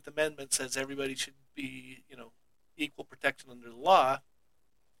 14th Amendment says everybody should be, equal protection under the law.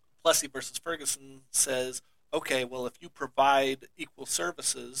 Plessy versus Ferguson says, okay, well, if you provide equal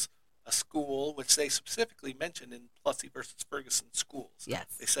services, a school, which they specifically mentioned in Plessy versus Ferguson schools. Yes.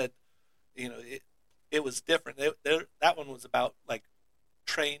 They said, it was different. That one was about, like,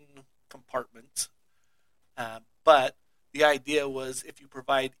 train compartments. But the idea was if you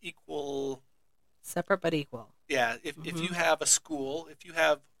provide equal... Separate but equal. Yeah, if you have a school, if you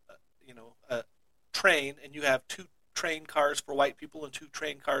have, a train, and you have 2 train cars for white people and 2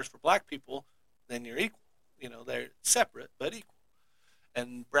 train cars for black people, then you're equal. They're separate but equal.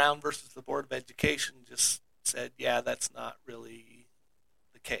 And Brown versus the Board of Education just said, yeah, that's not really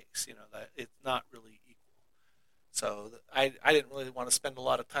the case. That it's not really equal. So I didn't really want to spend a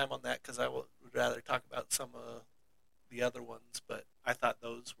lot of time on that because I would rather talk about some of the other ones, but I thought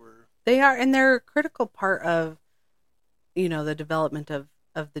those were... They are, and they're a critical part of, the development of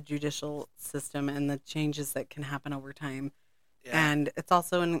the judicial system and the changes that can happen over time. Yeah. And it's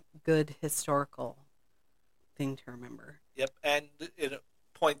also a good historical thing to remember. Yep, and it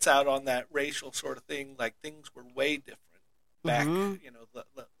points out on that racial sort of thing, like things were way different back, the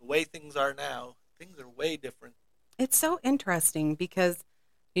way things are now, things are way different. It's so interesting because,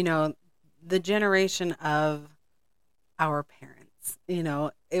 the generation of our parents,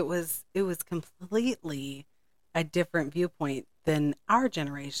 it was completely a different viewpoint than our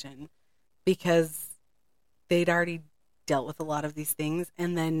generation because they'd already dealt with a lot of these things.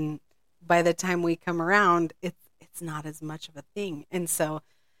 And then by the time we come around, it's not as much of a thing. And so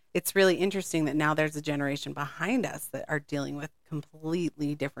it's really interesting that now there's a generation behind us that are dealing with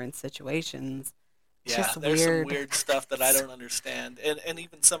completely different situations. Yeah, there's some weird stuff that I don't understand. And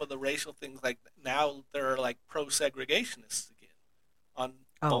even some of the racial things, like now there are like pro-segregationists again on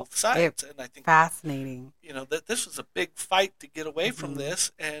both sides. And I think fascinating. That this was a big fight to get away from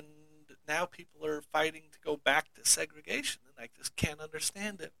this, and now people are fighting to go back to segregation, and I just can't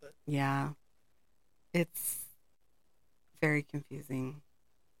understand it. But yeah, it's very confusing.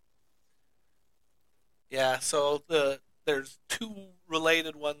 Yeah, so there's 2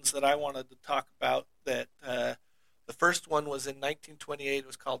 related ones that I wanted to talk about. That the first one was in 1928. It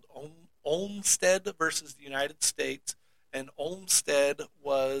was called Olmstead versus the United States, and Olmstead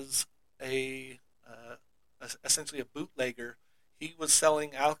was essentially a bootlegger. He was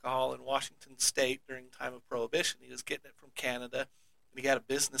selling alcohol in Washington State during the time of Prohibition. He was getting it from Canada, and he had a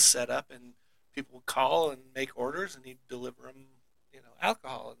business set up, and people would call and make orders, and he'd deliver them,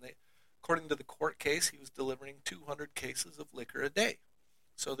 alcohol. And according to the court case, he was delivering 200 cases of liquor a day.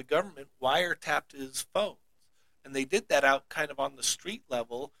 So the government wiretapped his phones, and they did that out kind of on the street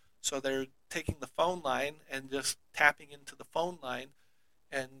level. So they're taking the phone line and just tapping into the phone line,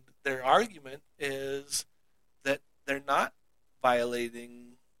 and their argument is that they're not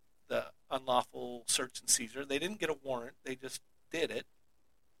violating the unlawful search and seizure. They didn't get a warrant. They just did it.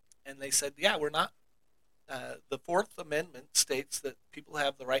 And they said, yeah, we're not. The Fourth Amendment states that people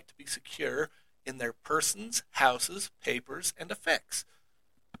have the right to be secure in their persons, houses, papers, and effects.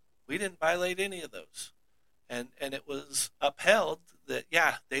 We didn't violate any of those. And it was upheld that,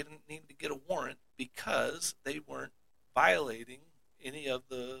 yeah, they didn't need to get a warrant because they weren't violating any of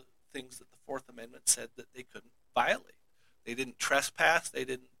the things that the Fourth Amendment said that they couldn't violate. They didn't trespass. They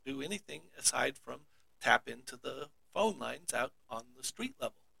didn't do anything aside from tap into the phone lines out on the street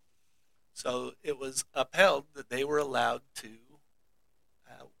level. So it was upheld that they were allowed to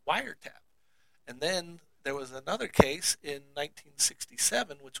wiretap. And then there was another case in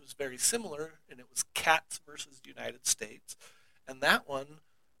 1967, which was very similar, and it was Katz versus United States. And that one,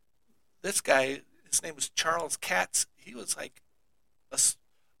 this guy, his name was Charles Katz. He was like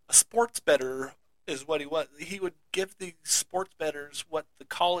a sports bettor is what he was. He would give the sports bettors what the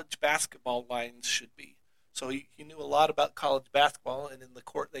college basketball lines should be. So he knew a lot about college basketball, and in the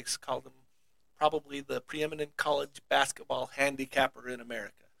court they called him probably the preeminent college basketball handicapper in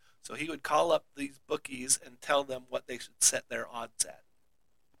America. So he would call up these bookies and tell them what they should set their odds at.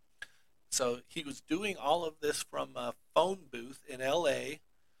 So he was doing all of this from a phone booth in L.A.,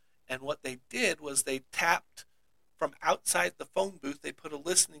 and what they did was they tapped from outside the phone booth. They put a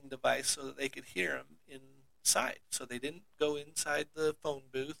listening device so that they could hear him inside. So they didn't go inside the phone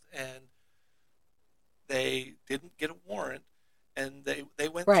booth, and they didn't get a warrant. And they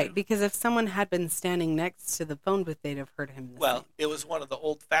went right through. Because if someone had been standing next to the phone booth, they'd have heard him. It was one of the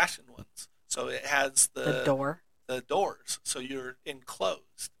old-fashioned ones, so it has the doors, so you're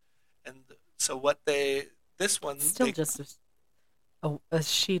enclosed. And so this one still just a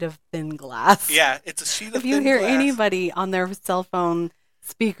sheet of thin glass. Yeah, it's a sheet of thin glass. If you hear anybody on their cell phone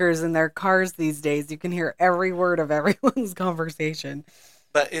speakers in their cars these days, you can hear every word of everyone's conversation.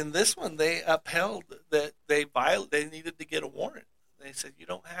 But in this one, they upheld that they needed to get a warrant. They said you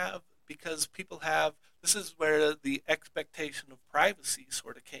don't have, because people have, this is where the expectation of privacy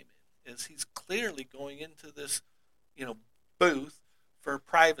sort of came in, is he's clearly going into this, booth for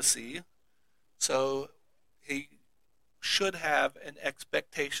privacy. So he should have an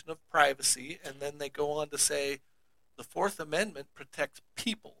expectation of privacy. And then they go on to say the Fourth Amendment protects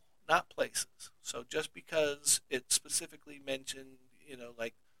people, not places. So just because it specifically mentioned,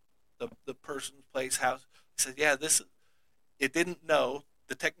 like the person's place, house, he said, yeah, it didn't know,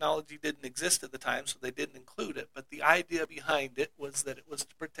 the technology didn't exist at the time, so they didn't include it, but the idea behind it was that it was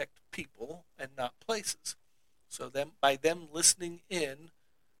to protect people and not places. So by them listening in,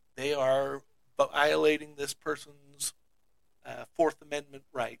 they are violating this person's Fourth Amendment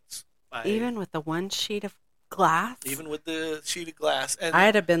rights. Even with the one sheet of glass? Even with the sheet of glass. And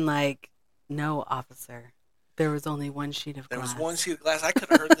I'd have been like, no, officer. There was only one sheet of glass. There was one sheet of glass. I could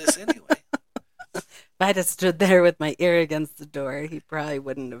have heard this anyway. If I'd have stood there with my ear against the door, he probably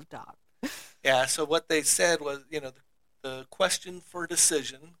wouldn't have talked. Yeah, so what they said was, the question for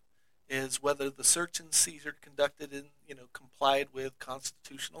decision is whether the search and seizure conducted in, complied with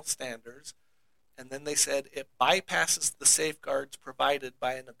constitutional standards. And then they said it bypasses the safeguards provided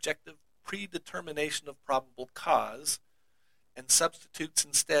by an objective predetermination of probable cause and substitutes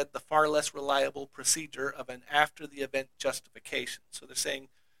instead the far less reliable procedure of an after-the-event justification. So they're saying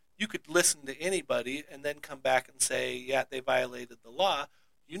you could listen to anybody and then come back and say, yeah, they violated the law.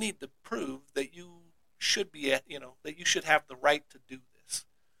 You need to prove that you should be, that you should have the right to do this.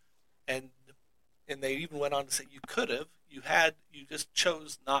 And they even went on to say you could have, you just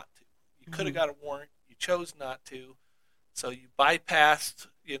chose not to. You could have got a warrant, you chose not to. So you bypassed,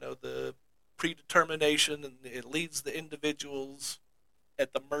 the predetermination, and it leaves the individuals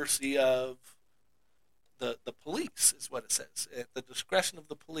at the mercy of the police, is what it says, at the discretion of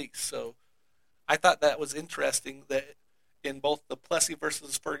the police. So I thought that was interesting that in both the Plessy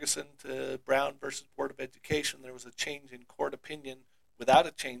versus Ferguson to Brown versus Board of Education, there was a change in court opinion without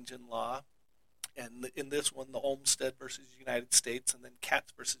a change in law. And in this one, the Olmstead versus United States, and then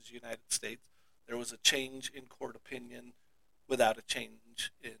Katz versus United States, there was a change in court opinion without a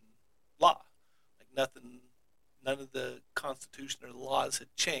change in law. Like none of the Constitution or the laws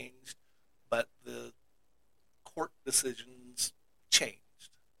had changed, but the court decisions changed.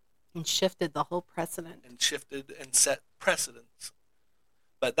 And shifted the whole precedent. And shifted and set precedents.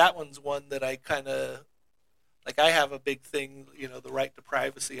 But that one's one that I kind of, like, I have a big thing, the right to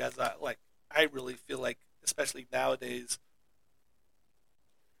privacy, I really feel like, especially nowadays,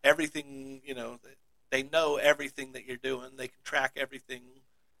 everything, they know everything that you're doing. They can track everything.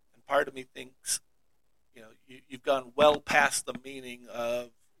 And part of me thinks, you've gone well past the meaning of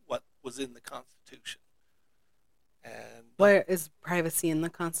what was in the Constitution. And where is privacy in the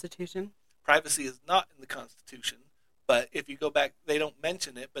Constitution? Privacy is not in the Constitution. But if you go back, they don't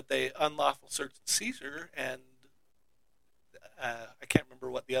mention it, but they unlawful search and seizure, and I can't remember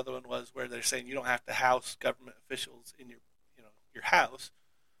what the other one was, where they're saying you don't have to house government officials in your house.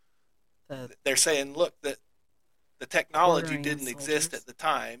 They're saying, look, that the technology didn't exist at the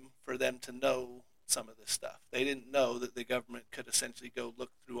time for them to know some of this stuff. They didn't know that the government could essentially go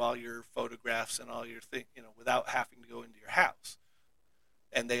look through all your photographs and all your things, without having to go into your house.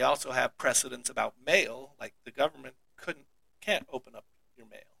 And they also have precedents about mail, like the government can't open up your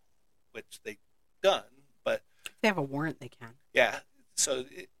mail, which they've done, but if they have a warrant, they can. Yeah, so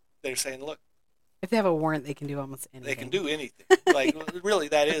they're saying, look, if they have a warrant, they can do almost anything. They can do anything. Like, really,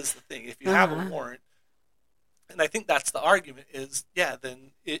 that is the thing. If you have a warrant, and I think that's the argument is,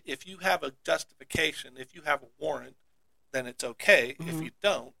 then if you have a justification, if you have a warrant, then it's okay. Mm-hmm. If you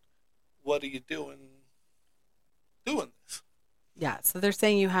don't, what are you doing this? Yeah, so they're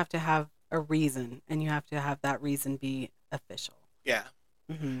saying you have to have a reason, and you have to have that reason be official. Yeah.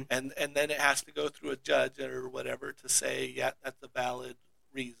 Mm-hmm. And then it has to go through a judge or whatever to say, yeah, that's a valid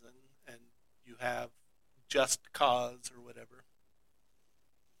reason, and you have just cause or whatever.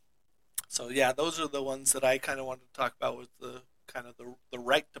 So, yeah, those are the ones that I kind of wanted to talk about with the kind of the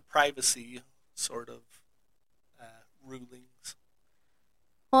right to privacy sort of rulings.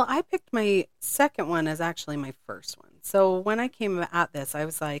 Well, I picked my second one as actually my first one. So when I came at this, I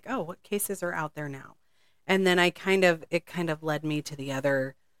was like, oh, what cases are out there now? And then it kind of led me to the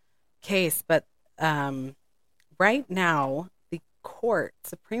other case. But right now, the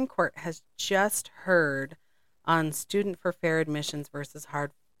Supreme Court has just heard on Student for Fair Admissions versus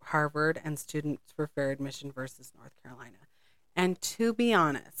Harvard and Students for Fair Admission versus North Carolina. And to be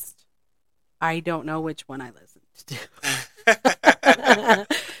honest, I don't know which one I listened to.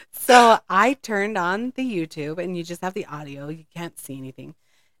 So I turned on the YouTube, and you just have the audio. You can't see anything.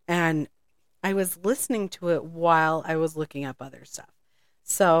 And I was listening to it while I was looking up other stuff.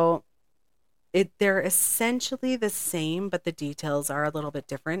 So they're essentially the same, but the details are a little bit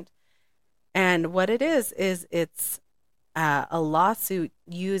different. And what it is it's a lawsuit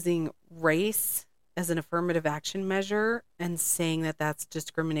using race as an affirmative action measure and saying that that's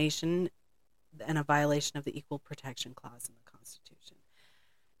discrimination and a violation of the Equal Protection Clause in the Constitution.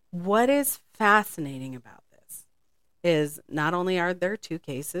 What is fascinating about this is not only are there two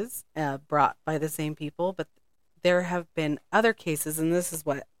cases brought by the same people, but there have been other cases, and this is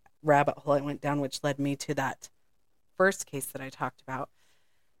what rabbit hole I went down, which led me to that first case that I talked about.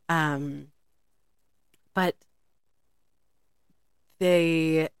 But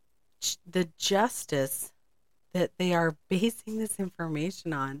the justice that they are basing this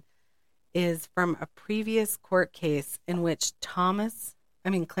information on is from a previous court case in which Clarence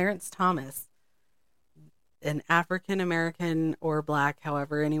Thomas, an African-American or black,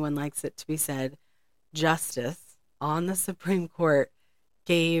 however anyone likes it to be said, justice on the Supreme Court,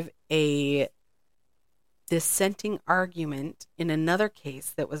 gave a dissenting argument in another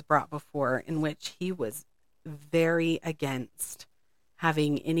case that was brought before in which he was very against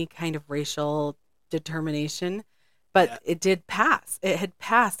having any kind of racial determination. But It did pass. It had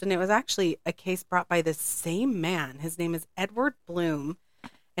passed, and it was actually a case brought by the same man. His name is Edward Bloom,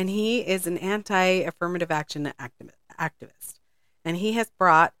 and he is an anti-affirmative action activist. And he has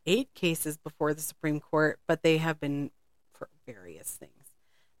brought 8 cases before the Supreme Court, but they have been for various things.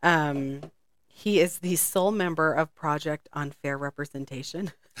 He is the sole member of Project on Fair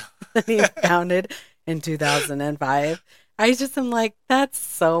Representation that he founded in 2005. I just am like, that's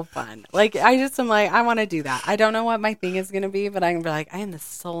so fun. Like, I want to do that. I don't know what my thing is going to be, but I'm going to be like, I am the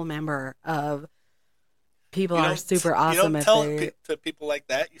sole member of people are super awesome. You don't tell to people like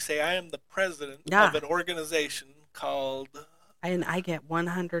that. You say, I am the president of an organization called... And I get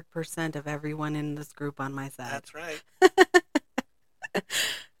 100% of everyone in this group on my side. That's right.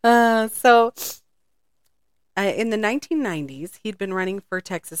 In the 1990s, he'd been running for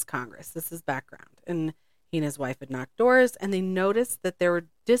Texas Congress. This is background. And he and his wife had knocked doors, and they noticed that there were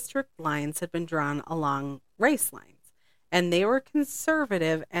district lines had been drawn along race lines. And they were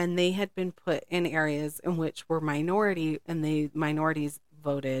conservative, and they had been put in areas in which were minority, and the minorities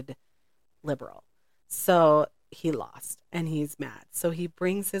voted liberal. So he lost, and he's mad. So he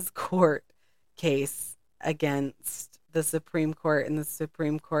brings his court case against the Supreme Court, and the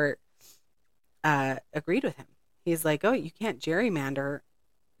Supreme Court agreed with him. He's like, oh, you can't gerrymander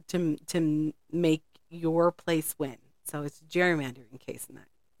to make your place win. So it's a gerrymandering case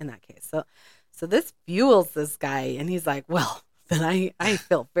in that case. So this fuels this guy, and he's like, well, then I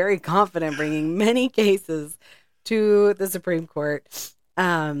feel very confident bringing many cases to the Supreme Court.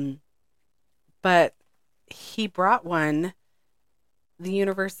 But he brought one, the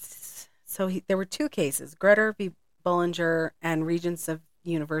universe. So there were two cases, Grutter v. Bollinger and Regents of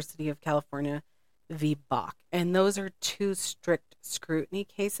University of California v. Bach. And those are two strict scrutiny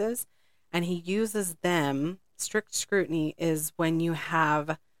cases. And he uses them. Strict scrutiny is when you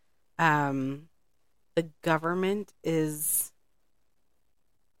have the government has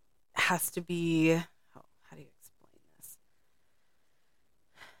to be, how do you explain this?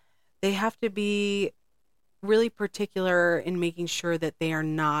 They have to be really particular in making sure that they are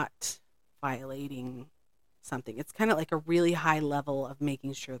not violating something. It's kind of like a really high level of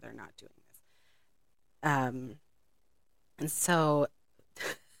making sure they're not doing this. And so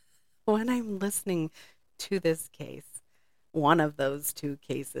when I'm listening to this case, one of those two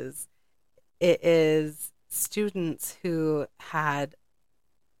cases, it is students who had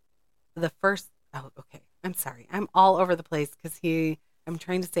the first, I'm sorry. I'm all over the place because I'm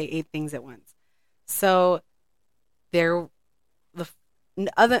trying to say 8 things at once. So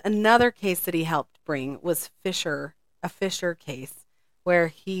another case that he helped bring was a Fisher case, where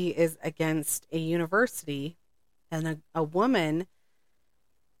he is against a university, and a woman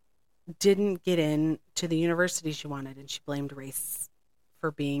didn't get in to the university she wanted, and she blamed race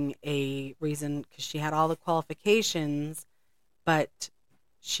for being a reason, because she had all the qualifications, but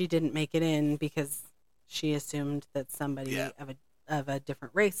she didn't make it in because she assumed that somebody of a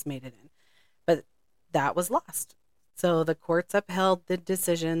different race made it in. But that was lost. So the courts upheld the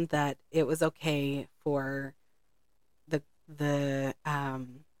decision that it was okay for the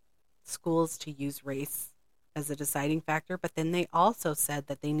schools to use race as a deciding factor, but then they also said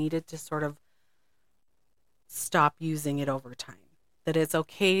that they needed to sort of stop using it over time. That it's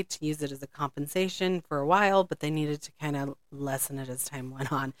okay to use it as a compensation for a while, but they needed to kind of lessen it as time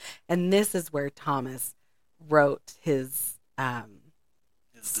went on. And this is where Thomas wrote his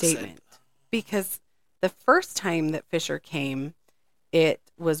statement. Because the first time that Fisher came, it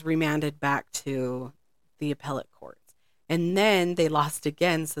was remanded back to the appellate courts. And then they lost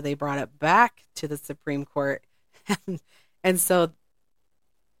again, so they brought it back to the Supreme Court. And so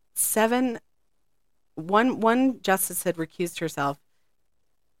one justice had recused herself,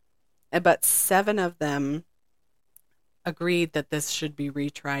 but 7 of them agreed that this should be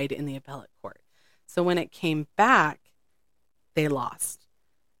retried in the appellate court. So when it came back, they lost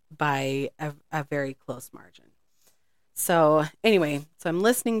by a very close margin. So anyway, I'm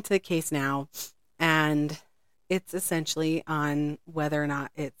listening to the case now, and it's essentially on whether or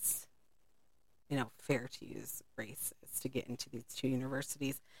not it's, fair to use race to get into these 2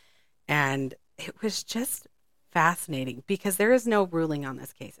 universities. And it was just fascinating because there is no ruling on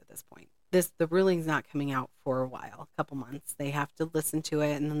this case at this point. The ruling's not coming out for a while, a couple months. They have to listen to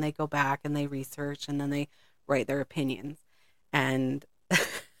it, and then they go back and they research, and then they write their opinions. And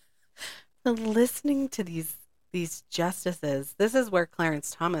listening to these justices, this is where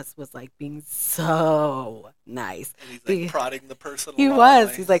Clarence Thomas was like being so nice. And he's like prodding the person. He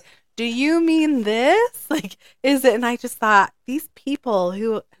was. He's like, do you mean this? Like, is it? And I just thought, these people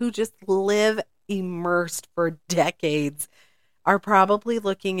who just live immersed for decades are probably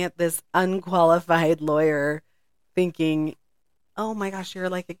looking at this unqualified lawyer thinking, oh my gosh, you're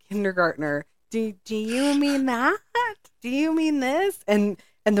like a kindergartner. Do you mean that? Do you mean this? And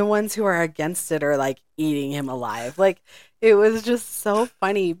the ones who are against it are like eating him alive. Like, it was just so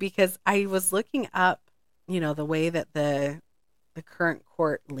funny because I was looking up, the way that the current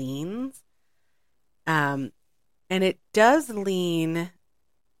court leans. And it does lean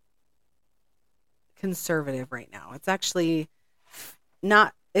conservative right now. It's actually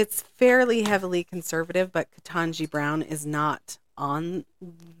not, it's fairly heavily conservative, but Ketanji Brown is not on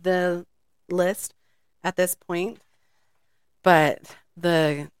the list at this point. But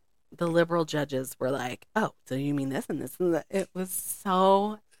the liberal judges were like, oh, so you mean this and this and that. It was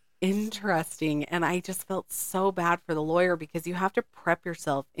so interesting, and I just felt so bad for the lawyer because you have to prep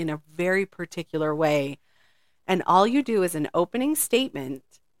yourself in a very particular way, and all you do is an opening statement,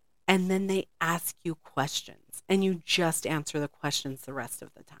 and then they ask you questions, and you just answer the questions the rest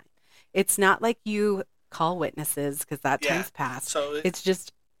of the time. It's not like you call witnesses because that time's passed. So it's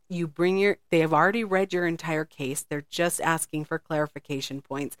just they have already read your entire case. They're just asking for clarification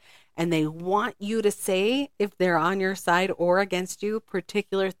points, and they want you to say if they're on your side or against you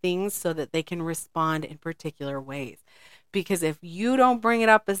particular things so that they can respond in particular ways. Because if you don't bring it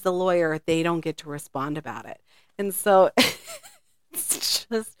up as the lawyer, they don't get to respond about it. And so it's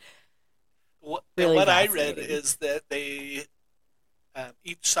just really what I read is that they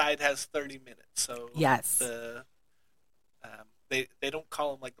each side has 30 minutes. So yes. They don't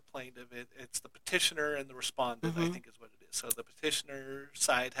call them like the plaintiff. It's the petitioner and the respondent, I think is what it is. So the petitioner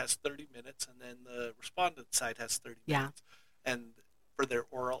side has 30 minutes, and then the respondent side has 30 minutes. And for their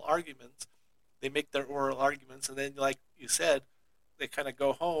oral arguments, they make their oral arguments, and then, like you said, they kind of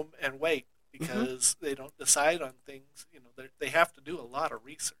go home and wait because they don't decide on things. They have to do a lot of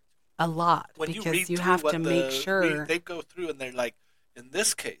research. A lot, when because you have to make sure. They go through and they're like, in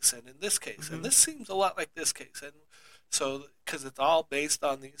this case, and in this case, and this seems a lot like this case. And so, because it's all based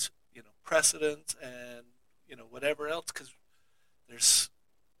on these, precedents and, whatever else, because there's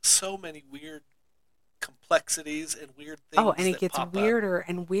so many weird complexities and weird things. Oh, and it gets weirder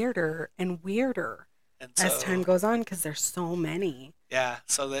and weirder and weirder as time goes on because there's so many. Yeah,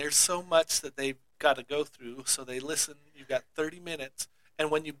 so there's so much that they've got to go through. So they listen. You've got 30 minutes, and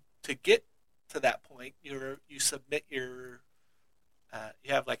to get to that point, you submit your.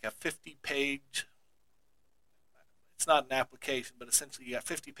 You have like a 50-page. It's not an application, but essentially you got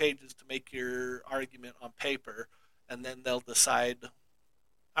 50 pages to make your argument on paper, and then they'll decide.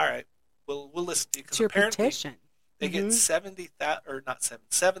 All right, we'll listen to you because apparently petition. They get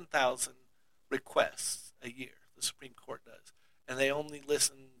 7,000 requests a year. The Supreme Court does, and they only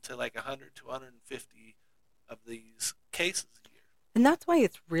listen to like 100 to 150 of these cases a year. And that's why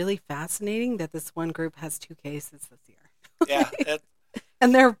it's really fascinating that this one group has 2 cases this year. Yeah,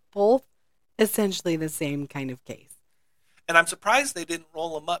 and they're both essentially the same kind of case. And I'm surprised they didn't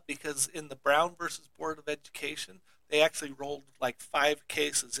roll them up because in the Brown versus Board of Education, they actually rolled like 5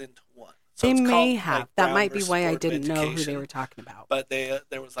 cases into one. So they may have. Like that might be why I didn't know who they were talking about. But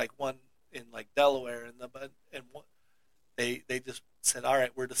there was like one in like Delaware, they just said, all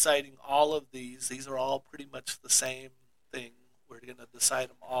right, we're deciding all of these. These are all pretty much the same thing. We're going to decide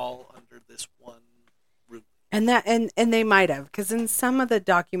them all under this one rule. And they might have, because in some of the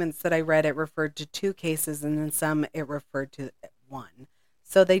documents that I read, it referred to 2 cases, and in some it referred to 1.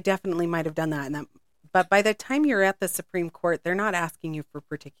 So they definitely might have done that. But by the time you're at the Supreme Court, they're not asking you for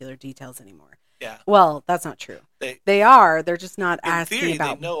particular details anymore. Yeah. Well, that's not true. They are. They're just not asking theory,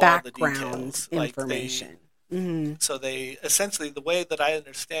 about background information. So they essentially, the way that I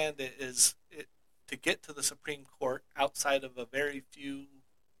understand it is to get to the Supreme Court outside of a very few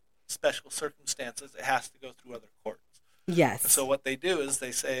special circumstances, it has to go through other courts. Yes. And so what they do is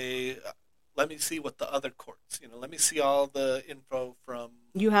they say, let me see what the other courts, let me see all the info from...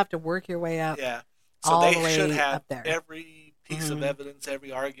 You have to work your way up. Yeah. So they should have every piece of evidence,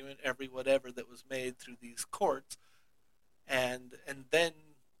 every argument, every whatever that was made through these courts. And then,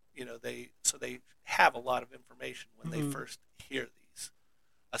 they have a lot of information when they first hear these,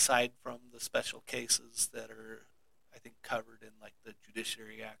 aside from the special cases that are, I think, covered in like the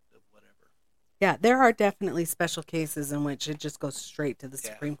Judiciary Act of whatever. Yeah, there are definitely special cases in which it just goes straight to the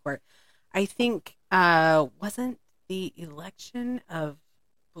Supreme Court. I think, wasn't the election of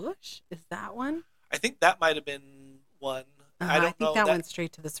Bush, is that one? I think that might have been one. I don't know. I think that went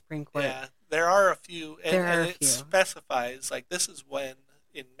straight to the Supreme Court. Yeah, there are a few, and it specifies, like, this is when,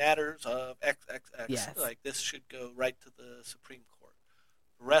 in matters of XXX, like, this should go right to the Supreme Court.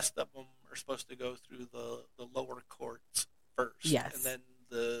 The rest of them are supposed to go through the lower courts first. Yes. And then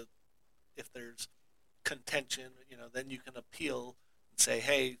if there's contention, then you can appeal and say,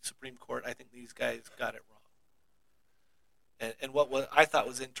 hey, Supreme Court, I think these guys got it wrong. And what I thought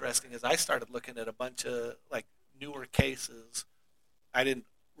was interesting is I started looking at a bunch of like newer cases. I didn't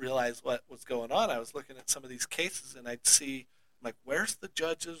realize what was going on. I was looking at some of these cases and I'd see, like, where's the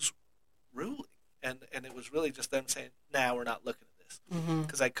judge's ruling? And it was really just them saying, nah, we're not looking at this.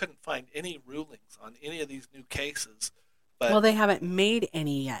 Because I couldn't find any rulings on any of these new cases. But, well, they haven't made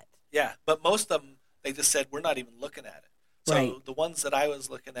any yet. Yeah, but most of them, they just said, we're not even looking at it. So the ones that I was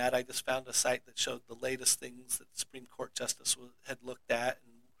looking at, I just found a site that showed the latest things that the Supreme Court Justice had looked at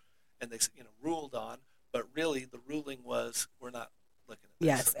and they ruled on. But really, the ruling was, we're not looking at this.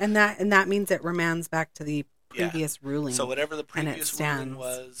 Yes, and that means it remands back to the previous ruling. So whatever the previous ruling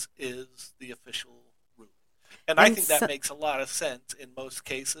was is the official ruling. And I think that makes a lot of sense in most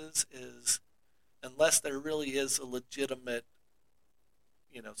cases, is unless there really is a legitimate,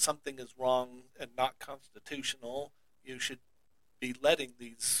 something is wrong and not constitutional, you should be letting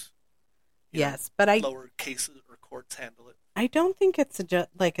these Yes, but lower cases or courts handle it. I don't think it's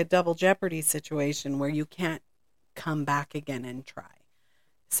like a double jeopardy situation where you can't come back again and try.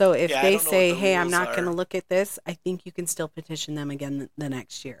 So if they say, hey, I'm not going to look at this, I think you can still petition them again the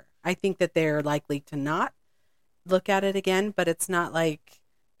next year. I think that they're likely to not look at it again, but it's not like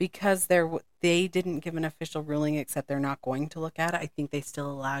because they didn't give an official ruling except they're not going to look at it. I think they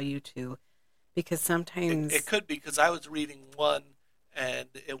still allow you to, because sometimes... It could be, because I was reading one and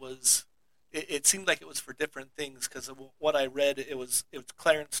it seemed like it was for different things, because of what I read, it was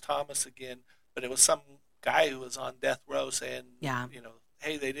Clarence Thomas again, but it was some guy who was on death row saying,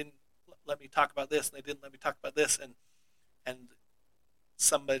 hey, they didn't let me talk about this, and they didn't let me talk about this, and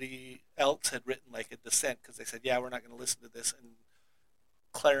somebody else had written like a dissent because they said, we're not going to listen to this, and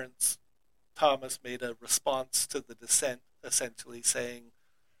Clarence Thomas made a response to the dissent, essentially saying,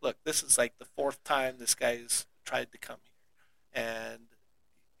 look, this is like the fourth time this guy's tried to come here, and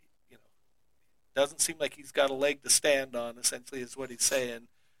doesn't seem like he's got a leg to stand on, essentially, is what he's saying.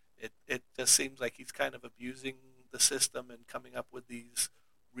 It just seems like he's kind of abusing the system and coming up with these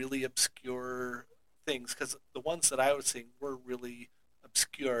really obscure things, because the ones that I was seeing were really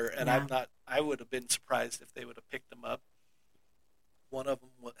obscure, and I would have been surprised if they would have picked them up. One of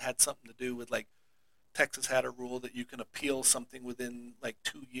them had something to do with, like, Texas had a rule that you can appeal something within like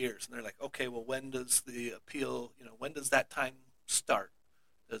 2 years, and they're like, okay, well, when does the appeal, when does that time start?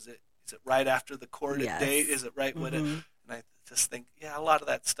 Is it right after the court date? Is it right when it? And I just think, a lot of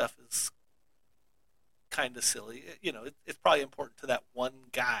that stuff is kind of silly. It's probably important to that one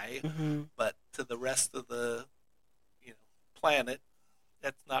guy, but to the rest of the planet,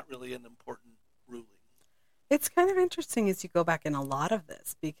 that's not really an important ruling. It's kind of interesting as you go back in a lot of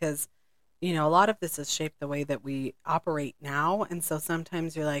this, because a lot of this has shaped the way that we operate now, and so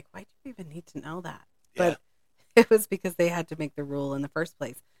sometimes you're like, why do you even need to know that? But it was because they had to make the rule in the first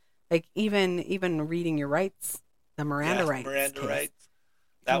place. Like even reading your rights, the Miranda rights. Miranda rights.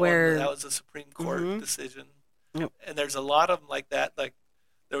 That was a Supreme Court decision. Yep. And there's a lot of them like that. Like,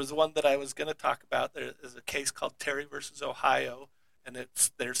 there was one that I was going to talk about. There is a case called Terry versus Ohio, and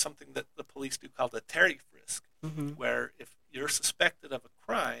there's something that the police do called a Terry frisk, where if you're suspected of a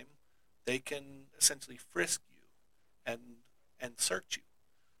crime, they can essentially frisk you and search you.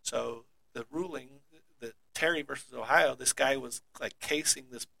 So the ruling, the Terry versus Ohio, this guy was like casing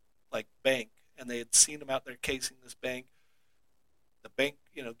this like bank, and they had seen him out there casing this bank. The bank,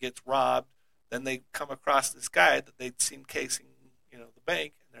 gets robbed. Then they come across this guy that they'd seen casing, the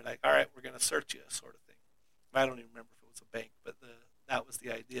bank, and they're like, all right, we're going to search you, sort of thing. I don't even remember if it was a bank, but that was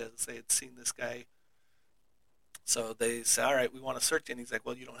the idea, is they had seen this guy. So they said, all right, we want to search you. And he's like,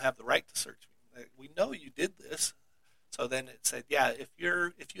 well, you don't have the right to search me. Like, we know you did this. So then it said, if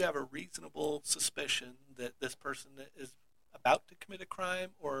you have a reasonable suspicion that this person is about to commit a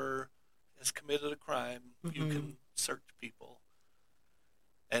crime or has committed a crime, you can search people.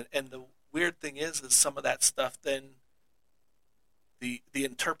 And the weird thing is some of that stuff, then the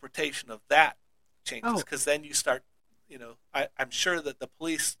interpretation of that changes, because then you start, I'm sure that the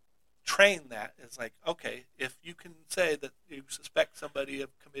police train that. It's like, okay, if you can say that you suspect somebody of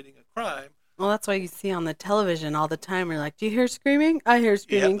committing a crime. Well, that's why you see on the television all the time, you're like, do you hear screaming? I hear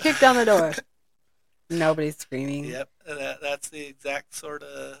screaming. Kick down the door. Nobody's screaming. Yep. That's the exact sort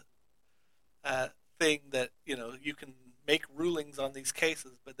of thing that, you can make rulings on these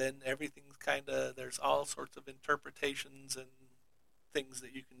cases, but then everything's kind of, there's all sorts of interpretations and things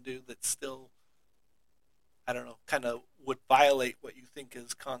that you can do that still, I don't know, kind of would violate what you think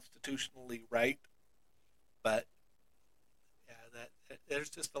is constitutionally right. But there's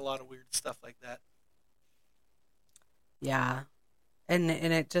just a lot of weird stuff like that. Yeah, and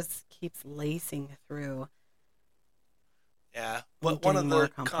it just keeps lacing through. Yeah, but one of the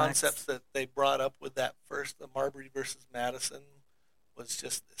concepts that they brought up with that first, the Marbury versus Madison, was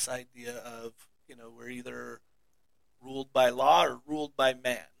just this idea of, we're either ruled by law or ruled by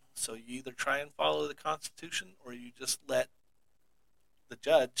man. So you either try and follow the Constitution, or you just let the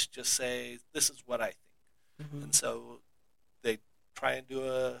judge just say, this is what I think. And so they try and do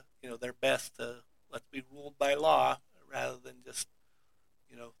their best to let's be ruled by law rather than just,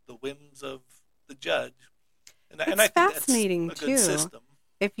 the whims of the judge. And I think fascinating that's a good system.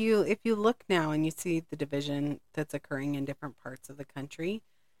 If you look now and you see the division that's occurring in different parts of the country,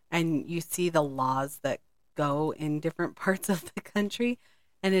 and you see the laws that go in different parts of the country,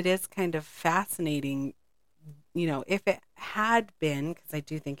 and it is kind of fascinating, if it had been, because I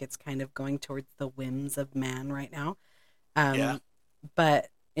do think it's kind of going towards the whims of man right now, but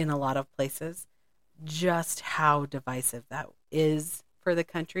in a lot of places, just how divisive that is for the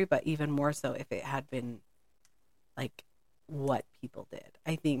country, but even more so if it had been like what people did.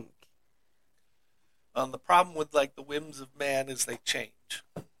 I think The problem with like the whims of man is they change.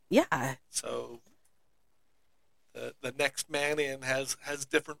 Yeah. So the next man in has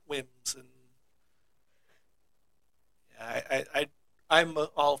different whims, and I'm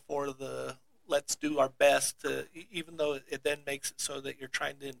all for the let's do our best to, even though it then makes it so that you're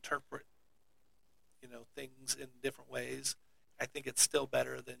trying to interpret, things in different ways. I think it's still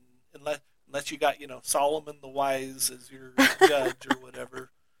better than unless you got Solomon the Wise as your judge or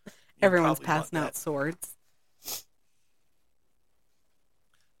whatever. Everyone's passing out swords.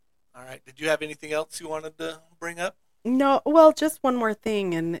 All right. Did you have anything else you wanted to bring up? No. Well, just one more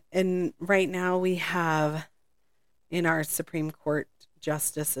thing, and right now we have in our Supreme Court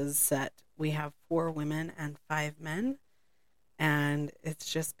justices set, we have 4 women and 5 men, and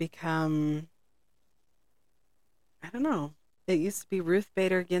it's just become, I don't know. It used to be Ruth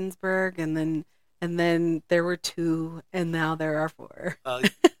Bader Ginsburg, and then there were 2, and now there are 4.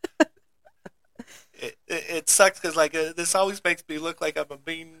 It sucks because this always makes me look like I'm a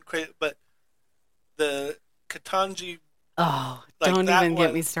mean critic, but the Ketanji. Oh, don't even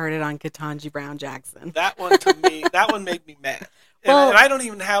get me started on Ketanji Brown Jackson. That one to me, that one made me mad. And I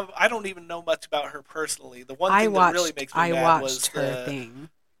don't even know much about her personally. The one thing that really makes me mad was her thing.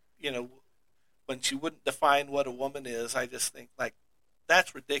 When she wouldn't define what a woman is, I just think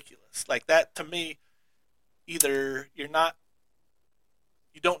that's ridiculous. Like that to me, either you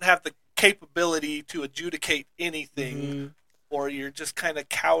don't have the capability to adjudicate anything, mm-hmm. or you're just kind of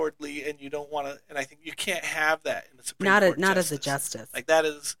cowardly and you don't want to. And I think you can't have that in the Supreme Court. Not as a justice. Like that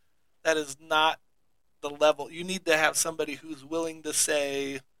is not the level. You need to have somebody who's willing to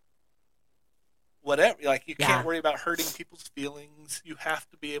say whatever. Like you can't worry about hurting people's feelings. You have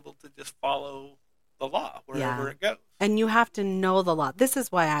to be able to just follow the law wherever it goes. And you have to know the law. This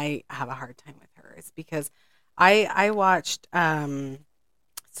is why I have a hard time with her. It's because I watched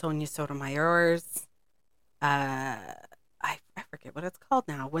Sonia Sotomayor's I forget what it's called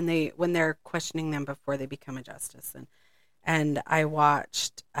now when they're questioning them before they become a justice, and I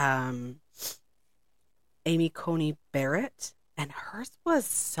watched Amy Coney Barrett, and hers was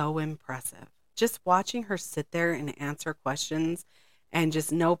so impressive. Just watching her sit there and answer questions and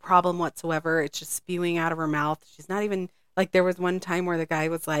just no problem whatsoever. It's just spewing out of her mouth. She's not even like, there was one time where the guy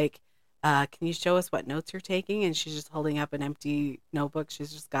was like, can you show us what notes you're taking? And she's just holding up an empty notebook.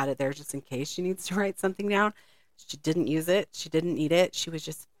 She's just got it there just in case she needs to write something down. She didn't use it. She didn't need it. She was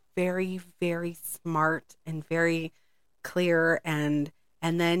just very, very smart and very clear. And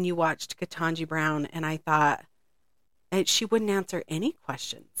then you watched Ketanji Brown, and I thought, and she wouldn't answer any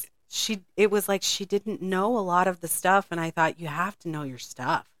questions. It was like she didn't know a lot of the stuff, and I thought, you have to know your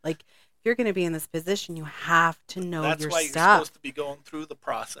stuff. Like, if you're going to be in this position, you have to know your stuff. That's why you're supposed to be going through the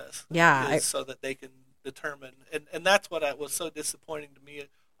process. Yeah. So that they can determine. And that's what was so disappointing to me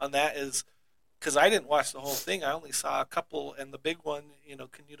on that is, because I didn't watch the whole thing. I only saw a couple, and the big one,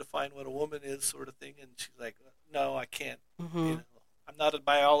 can you define what a woman is sort of thing? And she's like, no, I can't. Mm-hmm. I'm not a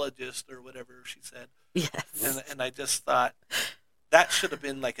biologist or whatever she said. Yes. And I just thought that should have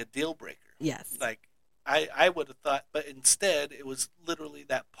been like a deal breaker. Yes. Like I would have thought, but instead it was literally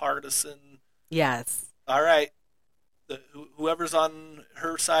that partisan. Yes. All right. Whoever's on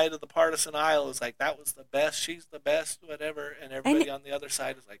her side of the partisan aisle is like, that was the best. She's the best, whatever. And everybody on the other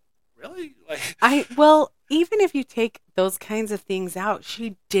side is like, really? Well, even if you take those kinds of things out,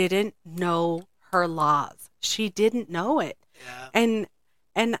 she didn't know her laws. She didn't know it. Yeah.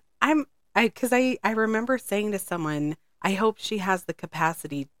 And I remember saying to someone, I hope she has the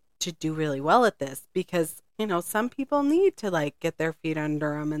capacity to do really well at this, because, some people need to get their feet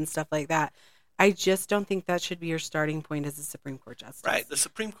under them and stuff like that. I just don't think that should be your starting point as a Supreme Court justice. Right. The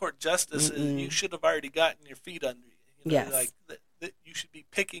Supreme Court justice, you should have already gotten your feet under you. Yes. You should be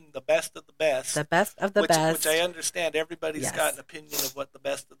picking the best of the best. The best of the best. Which I understand everybody's got an opinion of what the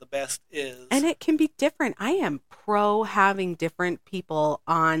best of the best is. And it can be different. I am pro having different people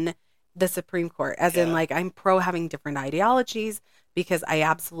on the Supreme Court, as in I'm pro having different ideologies, because I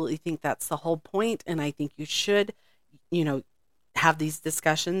absolutely think that's the whole point. And I think you should, have these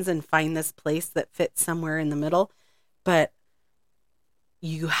discussions and find this place that fits somewhere in the middle. But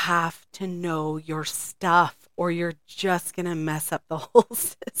you have to know your stuff, or you're just going to mess up the whole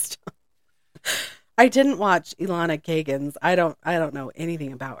system. I didn't watch Ilana Kagan's. I don't know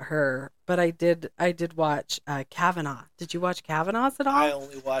anything about her, but I did watch Kavanaugh. Did you watch Kavanaugh's at all? I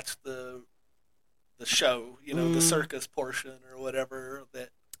only watched the show, the circus portion or whatever. That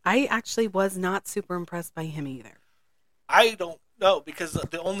I actually was not super impressed by him either. I don't know, because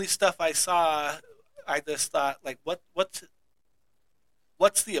the only stuff I saw, I just thought,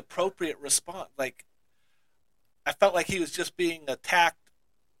 what's the appropriate response? I felt like he was just being attacked.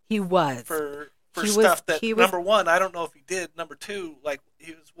 He was. for stuff that, number one, I don't know if he did. Number two, like,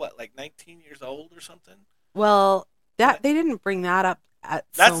 he was, what, like 19 years old or something? Well, they didn't bring that up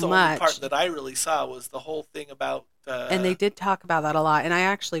that's the only part that I really saw was the whole thing about... and they did talk about that a lot. And I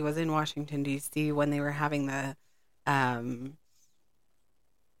actually was in Washington, D.C. when they were having the...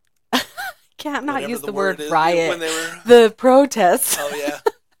 can't not use the word riot. When they were... The protests. Oh, yeah.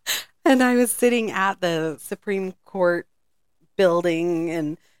 And I was sitting at the Supreme Court building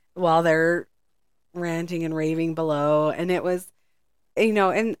and while they're ranting and raving below, and it was,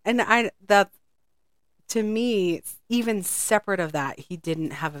 and I, that, to me, even separate of that, he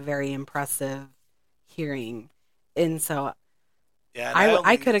didn't have a very impressive hearing, and so yeah,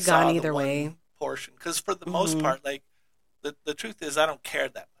 I could have gone either way. Portion, because for the most part, like, the truth is, I don't care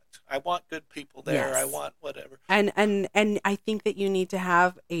that much. I want good people there. Yes. I want whatever. And I think that you need to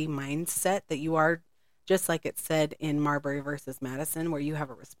have a mindset that you are, just like it said in Marbury versus Madison, where you have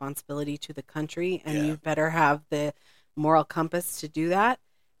a responsibility to the country, and you better have the moral compass to do that.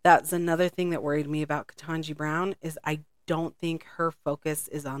 That's another thing that worried me about Ketanji Brown, is I don't think her focus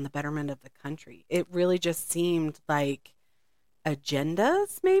is on the betterment of the country. It really just seemed like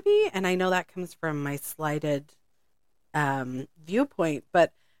agendas, maybe, and I know that comes from my slighted viewpoint,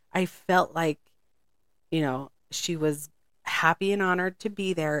 but I felt like, she was happy and honored to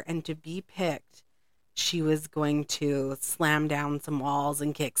be there and to be picked. She was going to slam down some walls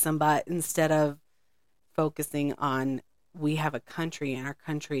and kick some butt instead of focusing on, we have a country and our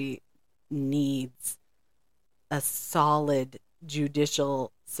country needs a solid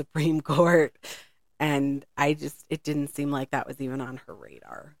judicial Supreme Court. And it didn't seem like that was even on her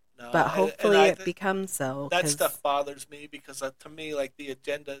radar. No, but hopefully it becomes so. That stuff bothers me because to me, like, the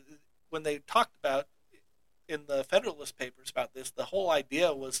agenda, when they talked about in the Federalist Papers about this, the whole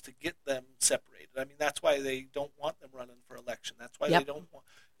idea was to get them separated. I mean, that's why they don't want them running for election. That's why they don't want,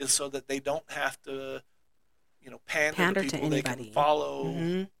 is so that they don't have to, pander to people. Anybody. They can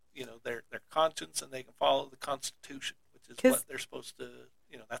follow, their conscience, and they can follow the Constitution, which is what they're supposed to,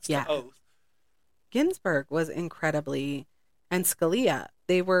 that's the oath. Ginsburg was incredibly, and Scalia,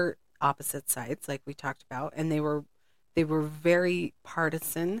 they were opposite sides, like we talked about, and they were very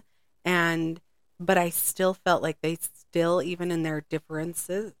partisan, but I still felt like they still, even in their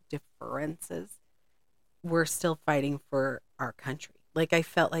differences, were still fighting for our country. Like, I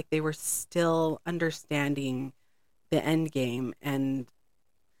felt like they were still understanding the end game, and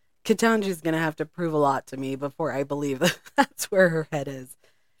Ketanji's going to have to prove a lot to me before I believe that that's where her head is.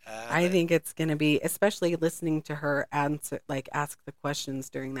 I think it's going to be, especially listening to her ask the questions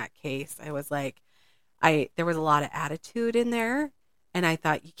during that case. I was like, there was a lot of attitude in there, and I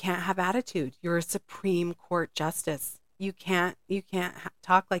thought, you can't have attitude. You're a Supreme Court justice. You can't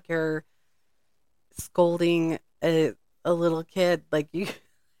talk like you're scolding a little kid. Like, you,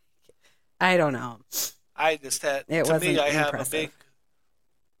 I don't know. I just had, to me, I have a big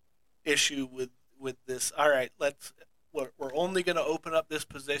issue with this. All right, we're only going to open up this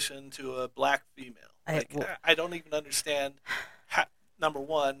position to a black female. I don't even understand, number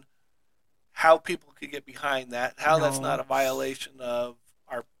one, how people could get behind that, how that's not a violation of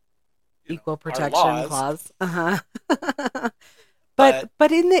our Equal Protection Clause. But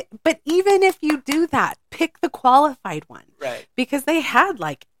even if you do that, pick the qualified one. Right. Because they had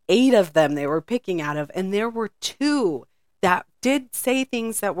like 8 of them they were picking out of, and there were 2 that did say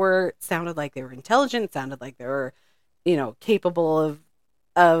things that sounded like they were intelligent, sounded like they were, capable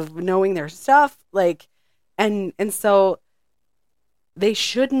of knowing their stuff, like, and so they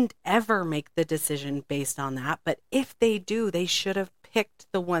shouldn't ever make the decision based on that. But if they do, they should have picked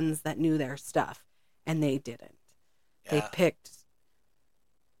the ones that knew their stuff, and they didn't. Yeah. They picked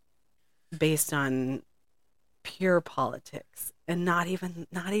based on pure politics, and not even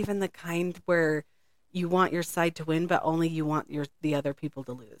the kind where you want your side to win, but only you want the other people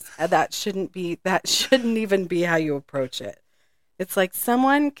to lose. That shouldn't even be how you approach it. It's like,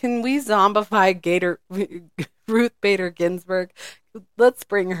 can we zombify Ruth Bader Ginsburg? Let's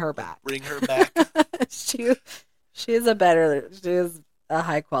bring her back. Bring her back. She is a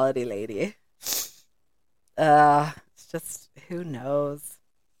high quality lady. It's just, who knows?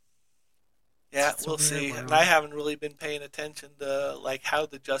 Yeah, we'll see. And I haven't really been paying attention to like how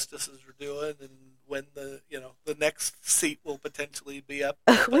the justices are doing and when the next seat will potentially be up.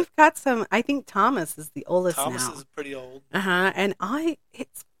 We've got some. I think Thomas is the oldest now. Thomas is pretty old. And I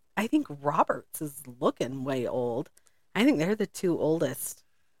think Roberts is looking way old. I think they're the 2 oldest.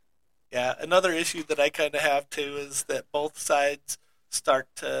 Yeah, another issue that I kind of have too is that both sides start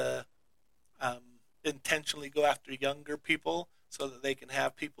to intentionally go after younger people so that they can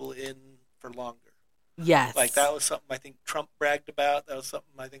have people in for longer. Yes. Like, that was something I think Trump bragged about. That was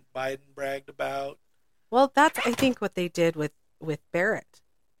something I think Biden bragged about. Well, that's, I think, what they did with Barrett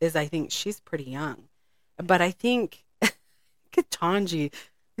is, I think she's pretty young. But I think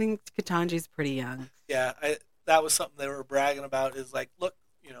Ketanji's pretty young. Yeah, that was something they were bragging about, is like, look,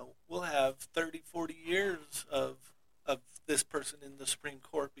 we'll have 30, 40 years of this person in the Supreme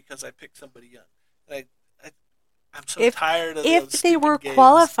Court because I picked somebody young. And I'm so tired of those if they were games.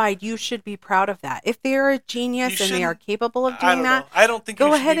 Qualified, you should be proud of that. If they are a genius and they are capable of doing that, I don't think go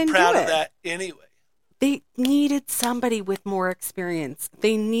you ahead should be and proud do of it. that anyway. They needed somebody with more experience.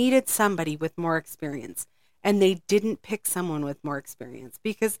 And they didn't pick someone with more experience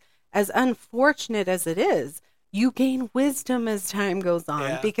because, as unfortunate as it is, you gain wisdom as time goes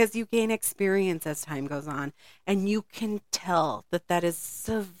on, because you gain experience as time goes on. And you can tell that is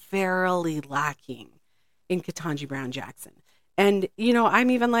severely lacking in Ketanji Brown Jackson. And, I'm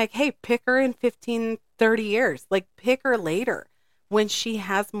even like, hey, pick her in 15, 30 years. Like, pick her later when she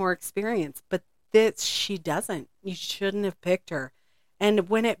has more experience. But she doesn't. You shouldn't have picked her. And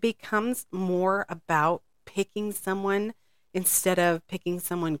when it becomes more about picking someone instead of picking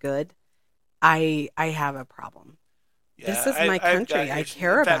someone good, I have a problem. Yeah, this is my country. I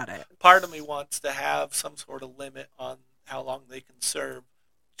care about it. Part of me wants to have some sort of limit on how long they can serve,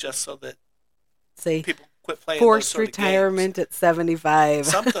 just so that people quit playing forced retirement at 75.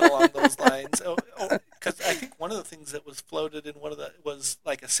 Something along those lines. Because I think one of the things that was floated in was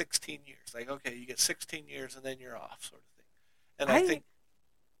like a 16 years. Like, okay, you get 16 years and then you're off, sort of thing. And I think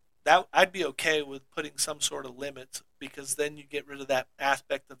that I'd be okay with putting some sort of limits, because then you get rid of that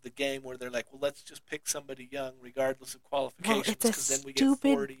aspect of the game where they're like, well, let's just pick somebody young regardless of qualifications, because then we get 40 years. It's a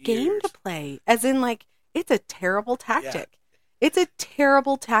stupid game to play. As in, like, it's a terrible tactic. Yeah. It's a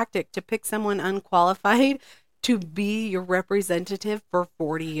terrible tactic to pick someone unqualified to be your representative for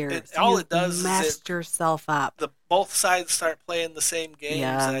 40 years. All it does is messed yourself up. Both sides start playing the same games,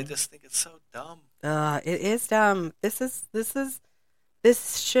 and I just think it's so dumb. It is dumb. This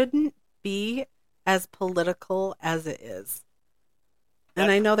shouldn't be as political as it is. And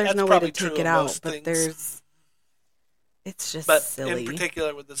I know there's no way to take it out, but it's just silly. In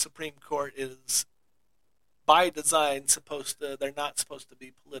particular with the Supreme Court is, by design, they're not supposed to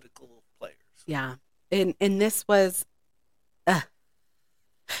be political players. Yeah. And this was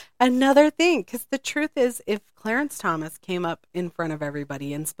another thing, because the truth is, if Clarence Thomas came up in front of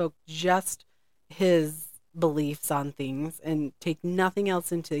everybody and spoke just his beliefs on things and take nothing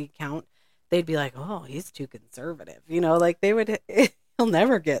else into account, they'd be like, oh, he's too conservative. Like, they would, he'll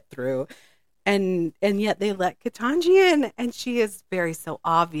never get through. And yet they let Ketanji in, and she is so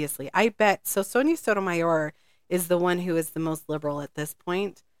obviously, I bet. So Sonia Sotomayor is the one who is the most liberal at this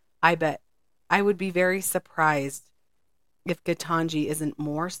point. I bet I would be very surprised if Ketanji isn't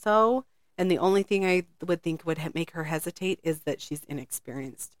more so. And the only thing I would think would make her hesitate is that she's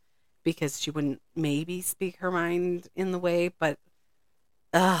inexperienced, because she wouldn't maybe speak her mind in the way. But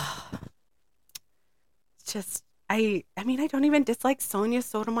just, I mean, I don't even dislike Sonia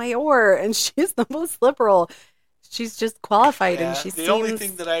Sotomayor, and she's the most liberal. She's just qualified, and she seems capable. The only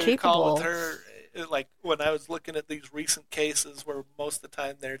thing that I recall with her, like, when I was looking at these recent cases where most of the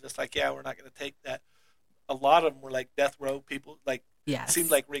time they're just like, yeah, we're not going to take that. A lot of them were like death row people. Like, it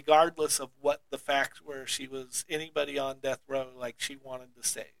seemed like regardless of what the facts were, she was anybody on death row, like, she wanted to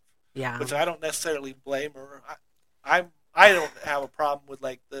save. Yeah. Which I don't necessarily blame her. I don't have a problem with,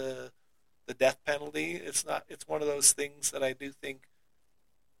 like, the death penalty. It's one of those things that I do think,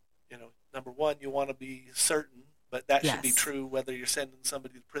 number one, you want to be certain, but that should be true whether you're sending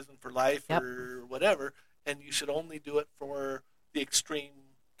somebody to prison for life or whatever, and you should only do it for the extreme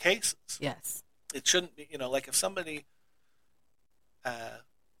cases. Yes. It shouldn't be, like, if somebody I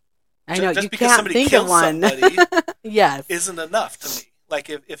know, just because somebody kills somebody yes, isn't enough to me. Like,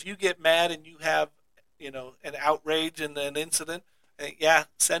 if you get mad and you have, an outrage and an incident,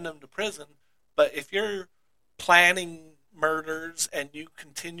 send them to prison. But if you're planning murders and you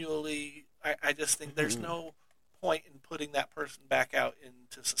continually, I just think there's no point in putting that person back out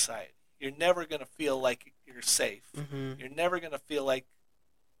into society. You're never going to feel like you're safe. Mm-hmm. You're never going to feel like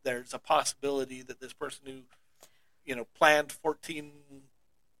there's a possibility that this person who, planned 14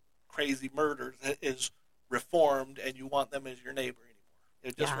 crazy murders is reformed, and you want them as your neighbor anymore.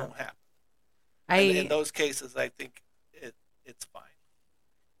 It just won't happen. In those cases, I think it's fine.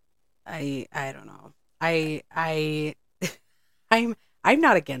 I don't know. I'm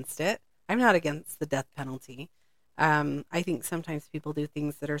not against it. I'm not against the death penalty. I think sometimes people do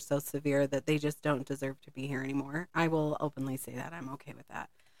things that are so severe that they just don't deserve to be here anymore. I will openly say that. I'm okay with that.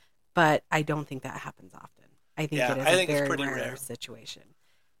 But I don't think that happens often. I think it is a very rare situation.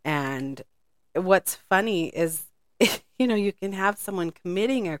 And what's funny is, you can have someone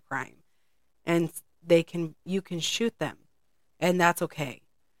committing a crime and you can shoot them, and that's okay.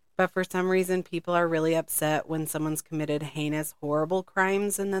 But for some reason, people are really upset when someone's committed heinous, horrible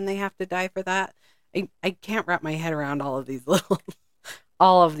crimes and then they have to die for that. I can't wrap my head around all of these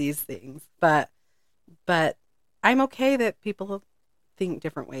all of these things. But I'm okay that people think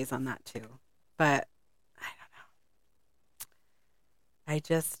different ways on that too. But I don't know. I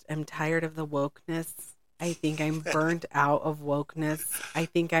just am tired of the wokeness. I think I'm burnt out of wokeness. I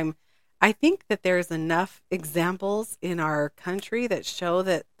think that there's enough examples in our country that show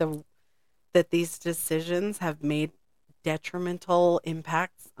that these decisions have made detrimental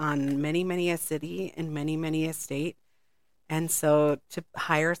impacts on many a city and many a state. And so to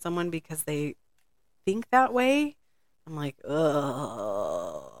hire someone because they think that way, I'm like,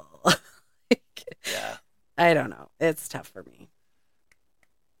 ugh. Yeah. I don't know. It's tough for me.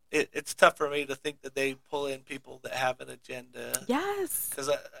 It's tough for me to think that they pull in people that have an agenda. Yes. Because,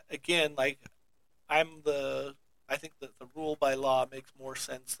 again, like, I think that the rule by law makes more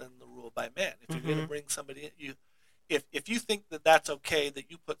sense than the rule by man. If you're going to bring somebody in, if you think that that's okay, that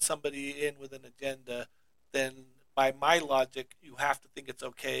you put somebody in with an agenda, then by my logic, you have to think it's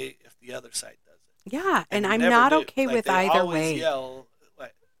okay if the other side does it. Yeah, and I'm not okay with either way. Yell,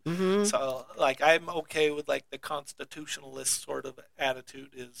 so, like, I'm okay with, like, the constitutionalist sort of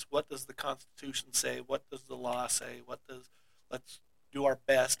attitude is, what does the Constitution say? What does the law say? Let's do our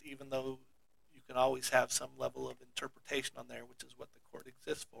best, even though you can always have some level of interpretation on there, which is what the court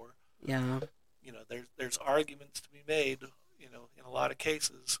exists for. Yeah. There's arguments to be made, in a lot of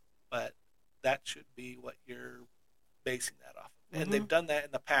cases, but that should be what you're basing that off of. And they've done that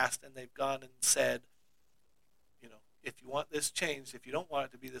in the past, and they've gone and said, if you want this changed, if you don't want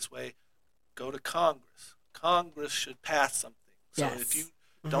it to be this way, go to Congress. Congress should pass something. So if you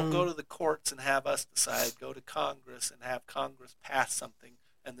don't go to the courts and have us decide, go to Congress and have Congress pass something,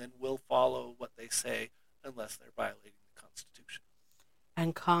 and then we'll follow what they say unless they're violating the Constitution.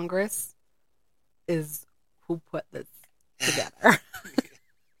 And Congress is who put this together.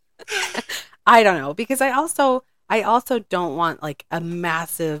 I don't know, because I also don't want like a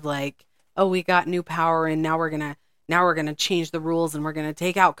massive like, oh, we got new power and now we're gonna change the rules and we're gonna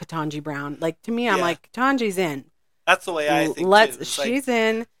take out Ketanji Brown. Like, to me, I'm like, Ketanji's in. That's the way I think too. She's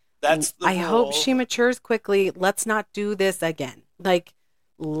in. That's the I hope she matures quickly. Let's not do this again. Like,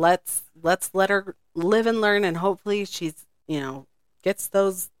 let's let her live and learn, and hopefully she's gets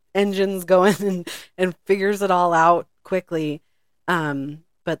those engines going and figures it all out quickly.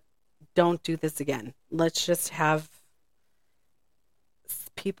 But don't do this again. Let's just have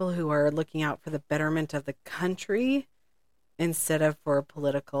people who are looking out for the betterment of the country instead of for a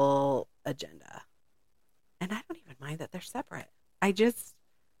political agenda. And I don't even mind that they're separate.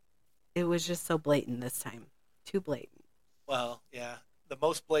 It was just so blatant this time. Too blatant. Well, yeah. The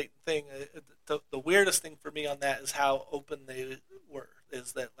most blatant thing, the weirdest thing for me on that is how open they were.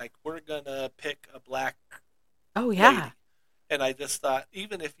 Is that, like, we're going to pick a black lady. And I just thought,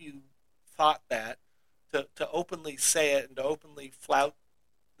 even if you thought that, to openly say it and to openly flout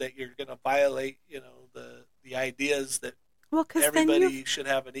that you're going to violate, the ideas that everybody should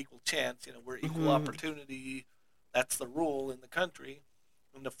have an equal chance. We're equal opportunity. That's the rule in the country.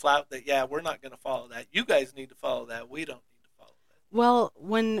 And to flout that, we're not going to follow that. You guys need to follow that. We don't need to follow that. Well,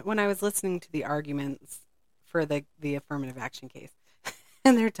 when I was listening to the arguments for the affirmative action case,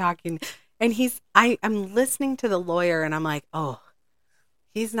 and they're talking, and I'm listening to the lawyer, and I'm like, oh,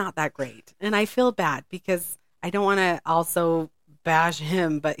 he's not that great. And I feel bad because I don't want to also bash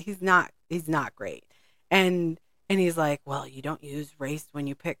him, but he's not great. And he's like, well, you don't use race when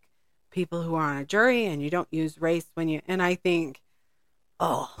you pick people who are on a jury, and you don't use race and I think,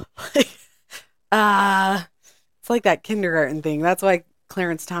 oh, it's like that kindergarten thing. That's why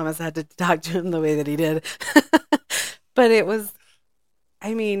Clarence Thomas had to talk to him the way that he did. But it was,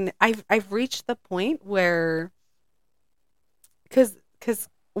 I mean, I've reached the point where, because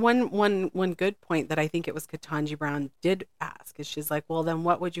one good point that I think it was Ketanji Brown did ask is, she's like, well, then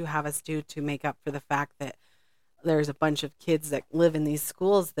what would you have us do to make up for the fact that there's a bunch of kids that live in these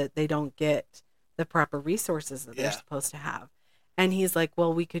schools that they don't get the proper resources that they're supposed to have? And he's like,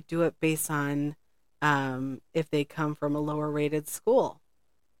 well, we could do it based on if they come from a lower rated school.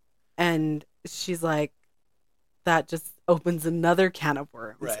 And she's like, that just opens another can of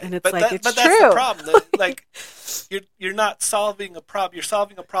worms. Right. And it's it's true. But that's the problem. Like, you're not solving a problem. You're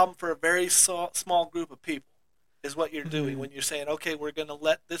solving a problem for a very small group of people is what you're doing when you're saying, okay, we're going to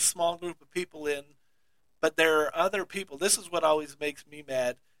let this small group of people in, but there are other people. This is what always makes me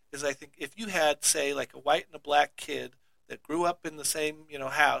mad is I think if you had, say, like a white and a black kid that grew up in the same,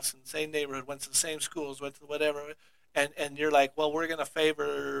 house, in the same neighborhood, went to the same schools, went to whatever, and you're like, well, we're going to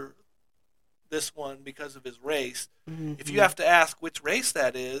favor this one because of his race. Mm-hmm. If you have to ask which race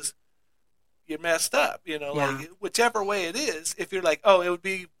that is, you're messed up, like whichever way it is. If you're like, oh, it would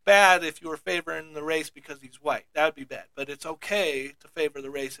be bad if you were favoring the race because he's white, that would be bad. But it's okay to favor the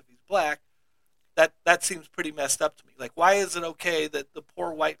race if he's black. That seems pretty messed up to me. Like, why is it okay that the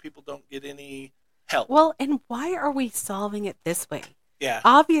poor white people don't get any help? Well, and why are we solving it this way? Yeah.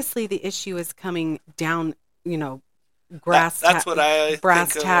 Obviously, the issue is coming down, brass tacks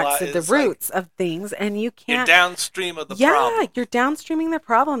at the roots of things, and you can't. You're downstream of the problem. Yeah, you're downstreaming the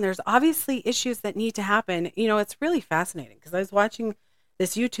problem. There's obviously issues that need to happen. It's really fascinating because I was watching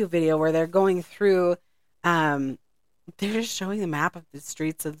this YouTube video where they're going through. They're just showing a map of the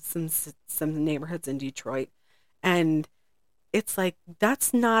streets of some neighborhoods in Detroit, and it's like,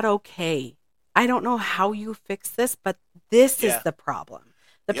 that's not okay. I don't know how you fix this, but this is the problem.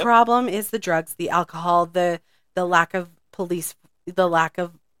 The problem is the drugs, the alcohol, the lack of police, the lack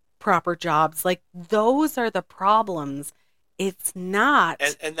of proper jobs. Like, those are the problems. It's not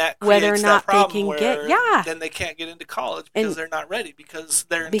and that whether or not they can get then they can't get into college because they're not ready, because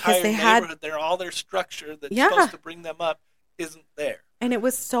their entire neighborhood, all their structure that's supposed to bring them up isn't there. And it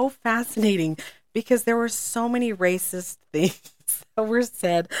was so fascinating because there were so many racist things that were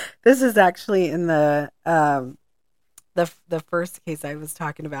said. This is actually in the first case I was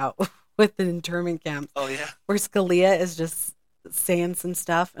talking about with the internment camps. Oh yeah, where Scalia is just saying some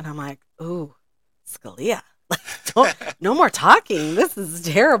stuff, and I'm like, ooh, Scalia. No more talking. This is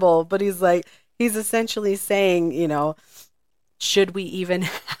terrible. But he's essentially saying, should we even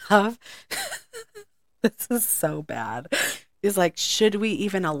have, this is so bad. He's like, should we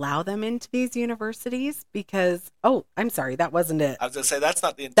even allow them into these universities? Because, I'm sorry, that wasn't it. I was going to say, that's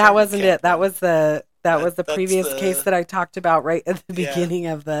not the internment That wasn't camp. It. That was the previous case that I talked about right at the beginning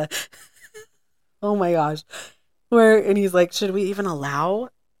of the, oh my gosh. And he's like, should we even allow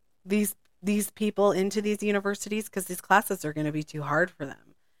these people into these universities, because these classes are going to be too hard for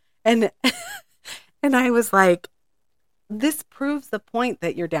them. And I was like, this proves the point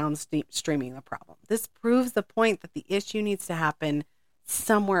that you're downstreaming the problem. This proves the point that the issue needs to happen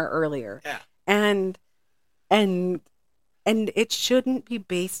somewhere earlier. Yeah. And it shouldn't be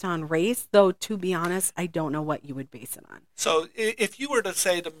based on race, though, to be honest, I don't know what you would base it on. So if you were to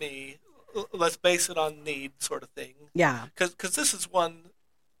say to me, let's base it on need sort of thing. Yeah. Because this is one.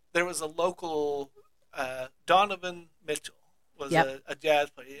 There was a local, Donovan Mitchell was a jazz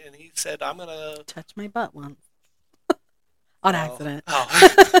player, and he said, I'm going to... touch my butt once. On accident. Oh.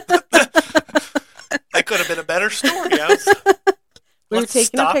 That could have been a better story. We were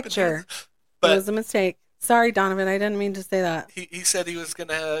taking a picture. It was a mistake. Sorry, Donovan, I didn't mean to say that. He said he was going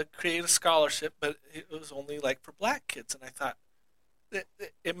to create a scholarship, but it was only for black kids, and I thought,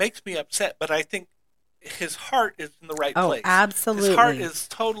 it makes me upset, but I think his heart is in the right place. Absolutely. His heart is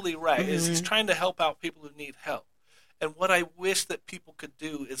totally right. Mm-hmm. He's trying to help out people who need help. And what I wish that people could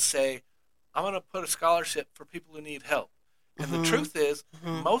do is say, I'm going to put a scholarship for people who need help. And the truth is,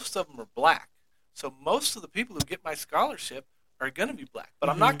 most of them are black. So most of the people who get my scholarship are going to be black. But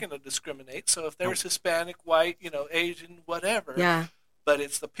I'm not going to discriminate. So if there's Hispanic, white, Asian, whatever. Yeah. But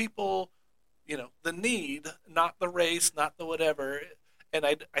it's the people, the need, not the race, not the whatever. And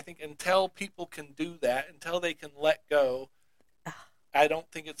I think until people can do that, until they can let go, I don't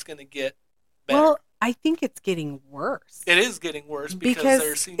think it's going to get better. Well, I think it's getting worse. It is getting worse because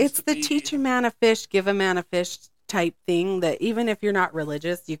there seems to be... it's the teach a man a fish, give a man a fish type thing that even if you're not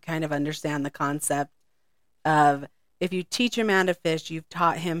religious, you kind of understand the concept of, if you teach a man to fish, you've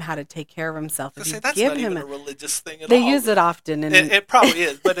taught him how to take care of himself. If you that's give not him even a religious thing at all. They use it often. And it probably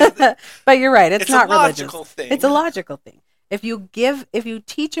is. But but you're right. It's not religious. It's a logical thing. It's a logical thing. If you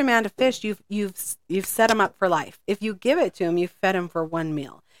teach a man to fish, you've set him up for life. If you give it to him, you've fed him for one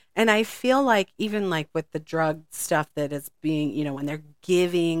meal. And I feel like even with the drug stuff that is being, when they're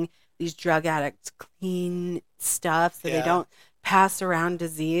giving these drug addicts clean stuff so they don't pass around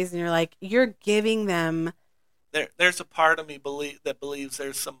disease, and you're like, you're giving them. There's a part of me that believes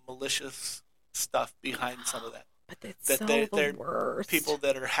there's some malicious stuff behind some of that. But it's the worst. People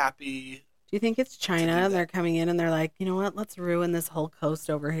that are happy. Do you think it's China and they're coming in and they're like, you know what, let's ruin this whole coast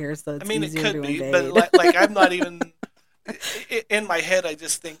over here so it's easier to invade? It could be, but I'm not even... in my head, I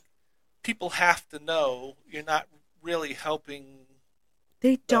just think people have to know you're not really helping...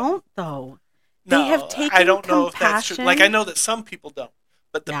 They don't, though. No, they have taken I don't know compassion. if that's true. I know that some people don't.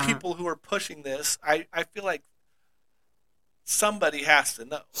 But the people who are pushing this, I feel like somebody has to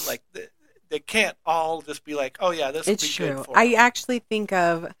know. They can't all just be like, oh, yeah, this will be true. Good for I them. actually think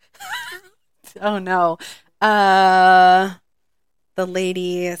of... Oh, no. The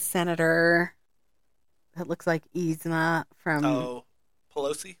lady senator that looks like Yzma from...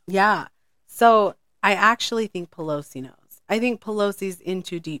 Pelosi? Yeah. So I actually think Pelosi knows. I think Pelosi's in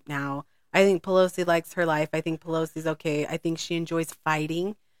too deep now. I think Pelosi likes her life. I think Pelosi's okay. I think she enjoys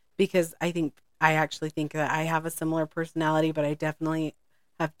fighting because I actually think that I have a similar personality, but I definitely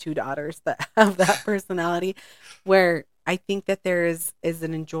have 2 daughters that have that personality where I think that there is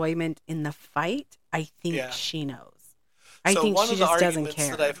an enjoyment in the fight. I think she knows. I think she just doesn't care. One of the arguments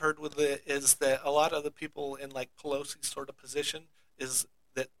that I've heard with it is that a lot of the people in like Pelosi's sort of position is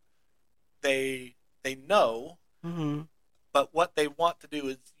that they know, but what they want to do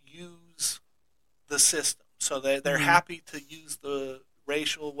is use the system. So they're happy to use the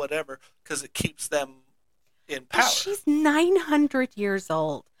racial whatever because it keeps them in power. But she's 900 years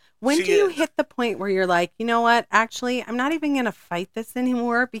old. When do you hit the point where you're like, you know what? Actually, I'm not even going to fight this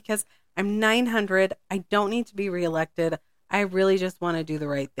anymore because I'm 900. I don't need to be reelected. I really just want to do the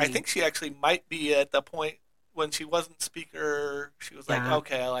right thing. I think she actually might be at the point when she wasn't speaker. She was like,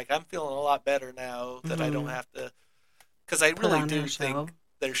 okay, like I'm feeling a lot better now that I don't have to. Because I really do think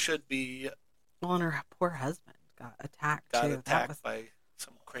there should be. Well, and her poor husband got attacked too. Got attacked by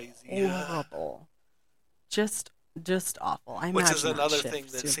some crazy. Horrible. Just awful. Which is another thing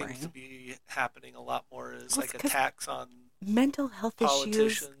that seems to be happening a lot more is like attacks on mental health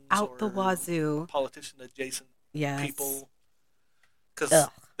issues out the wazoo. Politician adjacent people. Because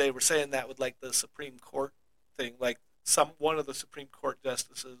they were saying that with like the Supreme Court thing, like one of the Supreme Court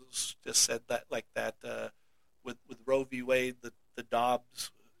justices just said that like that with Roe v. Wade, the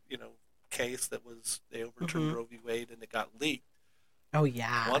Dobbs case that was they overturned Roe v. Wade and it got leaked. Oh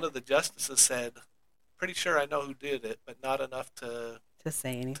yeah. One of the justices said, "Pretty sure I know who did it, but not enough to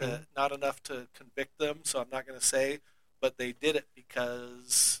say anything. Not enough to convict them, so I'm not going to say." But they did it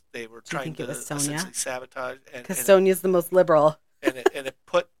because they were trying to essentially sabotage. Because Sonia's the most liberal. and it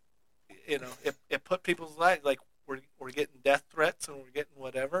put it put people's lives like we're getting death threats and we're getting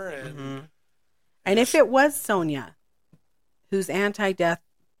whatever and if it was Sonia who's anti-death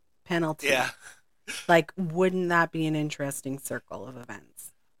penalty like wouldn't that be an interesting circle of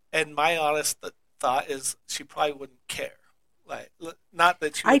events? And my honest thought is she probably wouldn't care, like not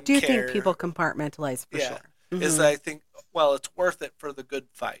that she I do care. Think people compartmentalize for sure is I think it's worth it for the good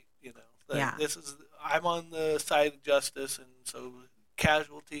fight, this is I'm on the side of justice, and so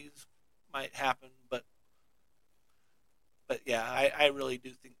casualties might happen, but I really do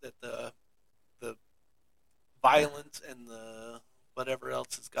think that the violence and the whatever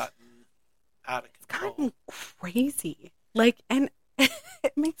else has gotten out of control. It's gotten crazy. Like, and it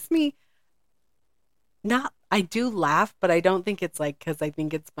makes me I do laugh, but I don't think it's like because I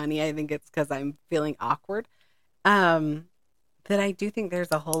think it's funny. I think it's because I'm feeling awkward. That I do think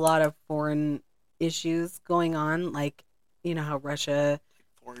there's a whole lot of foreign issues going on, like, how Russia...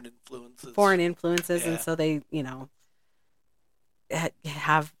 Foreign influences, and so they,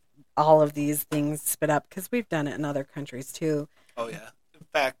 have all of these things spit up, because we've done it in other countries, too. Oh, yeah. In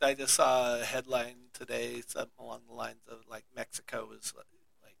fact, I just saw a headline today, something along the lines of, like, Mexico is,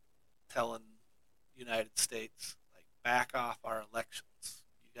 like telling United States, like, back off our elections.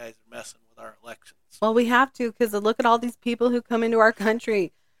 You guys are messing with our elections. Well, we have to, because look at all these people who come into our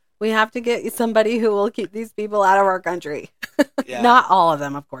country. We have to get somebody who will keep these people out of our country. Yeah. Not all of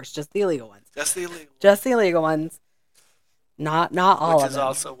them, of course, just the illegal ones. Just the illegal ones. Not all of them. Which is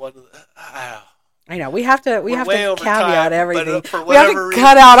also one of the... I know. We have to caveat time, everything. For whatever reason,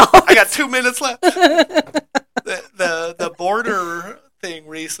 cut out all I got 2 minutes left. the border thing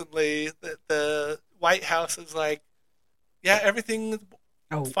recently, the White House is like, everything is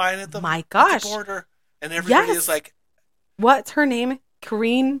fine at the border. And everybody is like... What's her name?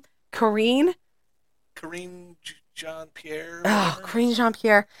 Karine Jean-Pierre. Oh, Karine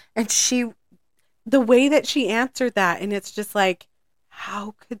Jean-Pierre. And the way that she answered that, and it's just like,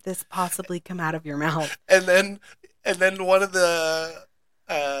 how could this possibly come out of your mouth? And then one of the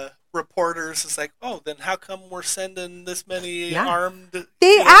reporters is like, oh, then how come we're sending this many armed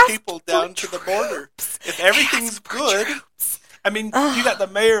people down to the border? If everything's good... I mean, you got the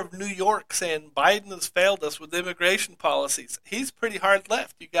mayor of New York saying Biden has failed us with immigration policies. He's pretty hard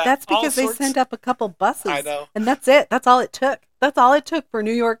left. That's because they sent up a couple buses. I know. And that's it. That's all it took. That's all it took for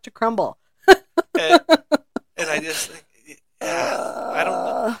New York to crumble. and I just think, I don't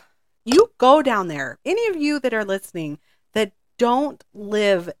know. You go down there. Any of you that are listening that don't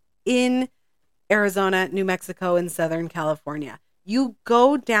live in Arizona, New Mexico, and Southern California, you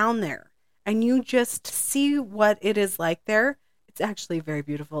go down there and you just see what it is like there. It's actually very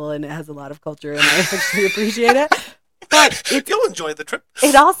beautiful, and it has a lot of culture, and I actually appreciate it. But you'll enjoy the trip.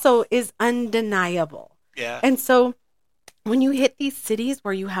 It also is undeniable. Yeah. And so when you hit these cities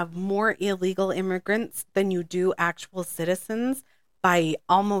where you have more illegal immigrants than you do actual citizens by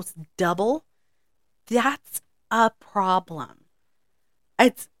almost double, that's a problem.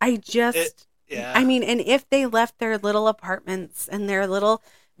 I mean, and if they left their little apartments and their little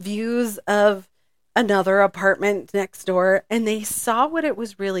views of another apartment next door and they saw what it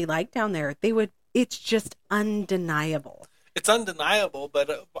was really like down there, it's just undeniable. It's undeniable,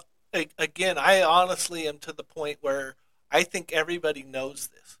 but again, I honestly am to the point where I think everybody knows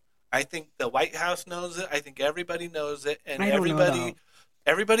this. I think the White House knows it. I think everybody knows it, and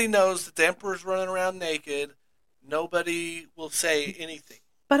everybody knows that the emperor's running around naked. Nobody will say anything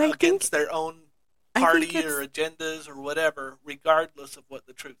against their own party or agendas or whatever, regardless of what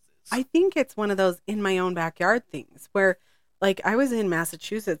the truth is. I think it's one of those in my own backyard things where, like, I was in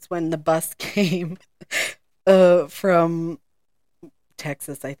Massachusetts when the bus came from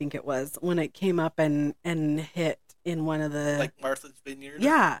Texas, I think it was, when it came up and hit in one of the, like, Martha's Vineyard.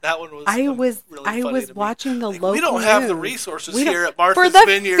 Yeah, that one was. I was watching the local. We don't have the resources here at Martha's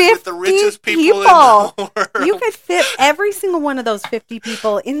Vineyard with the richest people in the world. You could fit every single one of those 50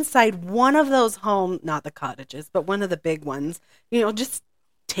 people inside one of those homes, not the cottages, but one of the big ones. You know, just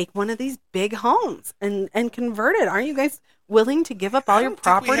take one of these big homes and convert it. Aren't you guys willing to give up all your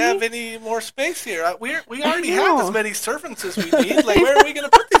property? We have any more space here. We already have as many servants as we need. Like, where are we going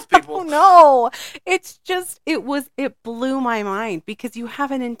to put these people? Oh, no. It's just, it blew my mind because you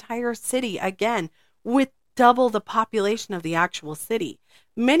have an entire city, again, with double the population of the actual city,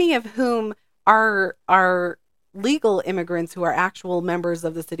 many of whom are legal immigrants who are actual members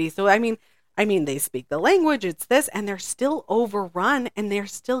of the city. So, I mean, they speak the language, it's this, and they're still overrun and they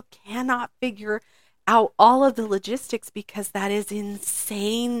still cannot figure out all of the logistics because that is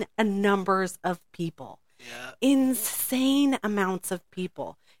insane numbers of people. Yeah. Insane amounts of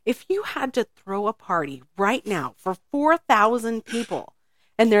people. If you had to throw a party right now for 4,000 people,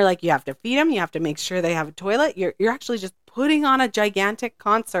 and they're like, you have to feed them, you have to make sure they have a toilet, you're actually just putting on a gigantic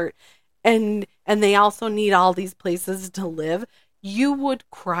concert, and they also need all these places to live, you would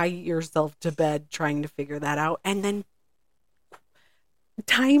cry yourself to bed trying to figure that out, and then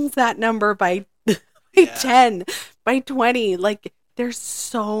times that number by 10, by 20. Like, there's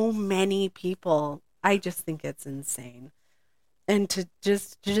so many people. I just think it's insane. And to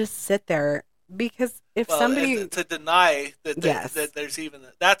just sit there, because if somebody to deny that that there's even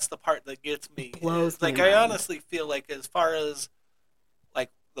that's the part that gets me. I honestly feel like, as far as like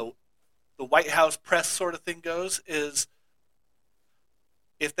the White House press sort of thing goes, is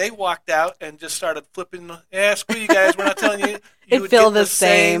if they walked out and just started flipping, screw you guys, we're not telling you, you would feel get the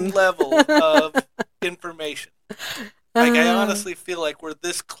same level of information. Like, I honestly feel like we're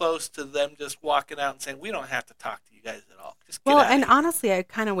this close to them just walking out and saying, we don't have to talk to you guys at all. Just get out of here. Honestly, I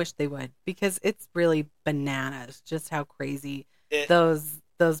kind of wish they would, because it's really bananas just how crazy those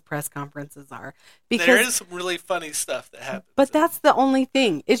press conferences are. Because there is some really funny stuff that happens. But that's the only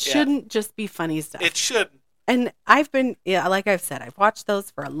thing. It shouldn't just be funny stuff. It shouldn't. And like I've said, I've watched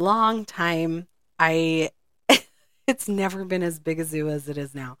those for a long time. It's never been as big a zoo as it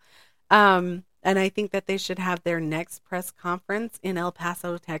is now. And I think that they should have their next press conference in El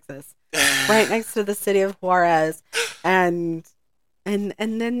Paso, Texas, right next to the city of Juarez, and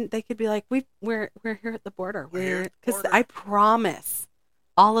then they could be like, we're here at the border. Because I promise,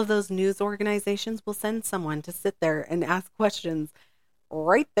 all of those news organizations will send someone to sit there and ask questions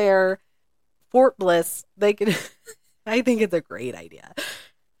right there. Fort Bliss, they could. I think it's a great idea,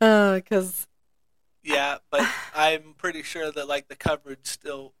 because. Yeah, but I'm pretty sure that, like, the coverage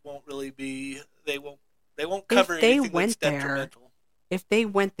still won't really be. They won't cover anything that's detrimental. If they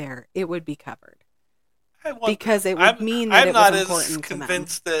went there, it would be covered. Because it would mean that it was important to them. I'm not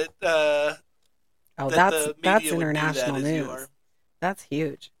as convinced that. That's international news. That's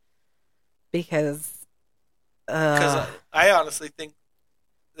huge. Because I honestly think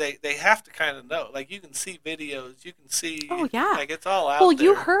they have to kind of know. Like, you can see videos, you can see. Oh yeah, like, it's all out there. Well,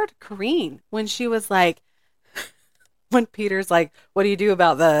 you heard Corrine when she was like, when Peter's like, "What do you do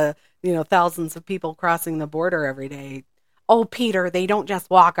about the thousands of people crossing the border every day?" Oh, Peter, they don't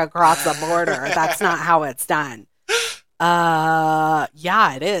just walk across the border. That's not how it's done. Yeah,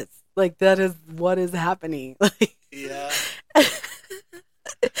 it is. Like, that is what is happening. Yeah.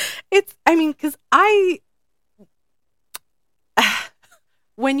 Because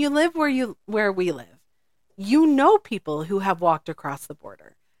when you live where we live, people who have walked across the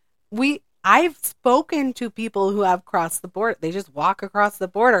border. I've spoken to people who have crossed the border. They just walk across the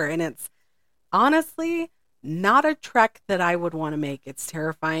border, and it's honestly not a trek that I would want to make. It's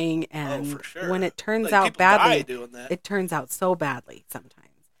terrifying, and for sure. When it turns out badly, it turns out so badly sometimes.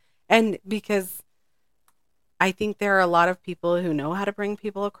 And because I think there are a lot of people who know how to bring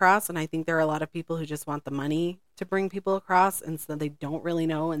people across, and I think there are a lot of people who just want the money to bring people across, and so they don't really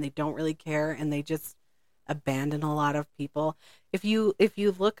know and they don't really care, and they just abandon a lot of people. If you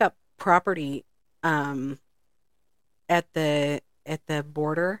look up property at the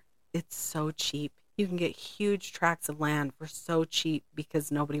border, it's so cheap. You can get huge tracts of land for so cheap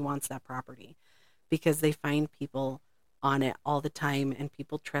because nobody wants that property, because they find people on it all the time, and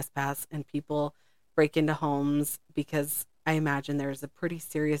people trespass and people break into homes because I imagine there's a pretty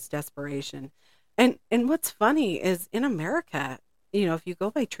serious desperation. And what's funny is in America, if you go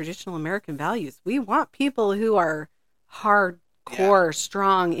by traditional American values, we want people who are hardcore,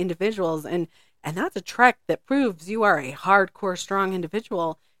 strong individuals. And that's a trek that proves you are a hardcore, strong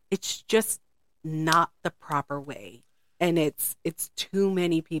individual. It's just not the proper way. And it's too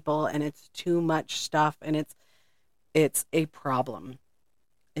many people, and it's too much stuff, and it's a problem.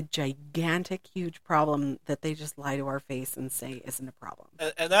 A gigantic, huge problem that they just lie to our face and say isn't a problem.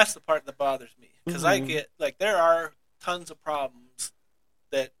 And that's the part that bothers me. Because I get, there are tons of problems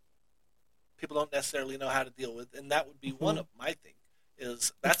that people don't necessarily know how to deal with. And that would be one of them, I think,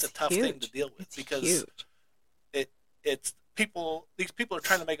 that's a tough thing to deal with. It's because huge. These people are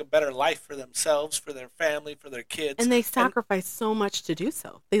trying to make a better life for themselves, for their family, for their kids. And they sacrifice so much to do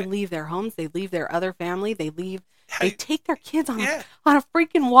so. They leave their homes, they leave their other family, they take their kids on a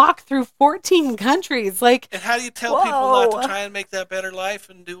freaking walk through 14 countries. And how do you tell people not to try and make that better life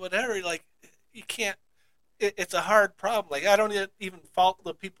and do whatever? You can't. It's a hard problem. I don't even fault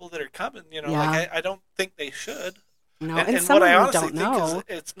the people that are coming. I don't think they should. No, and some what of I them honestly don't know. think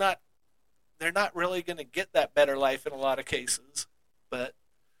is it's not. They're not really going to get that better life in a lot of cases. But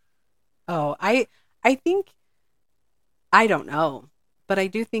I think, I don't know. But I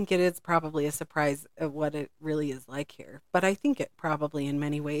do think it is probably a surprise of what it really is like here. But I think it probably in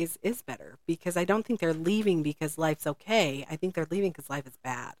many ways is better, because I don't think they're leaving because life's okay. I think they're leaving because life is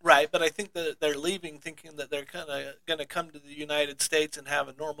bad. Right, but I think that they're leaving thinking that they're kind of going to come to the United States and have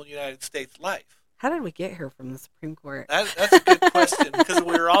a normal United States life. How did we get here from the Supreme Court? That's a good question, because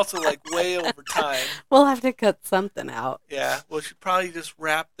we were also way over time. We'll have to cut something out. Yeah, we should probably just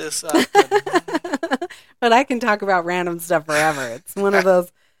wrap this up. But I can talk about random stuff forever. It's one of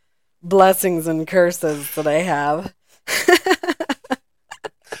those blessings and curses that I have.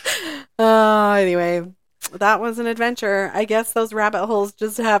 Anyway, that was an adventure. I guess those rabbit holes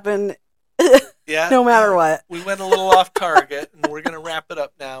just happen. No matter what. We went a little off target, and we're going to wrap it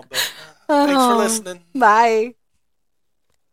up now. But thanks for listening. Bye.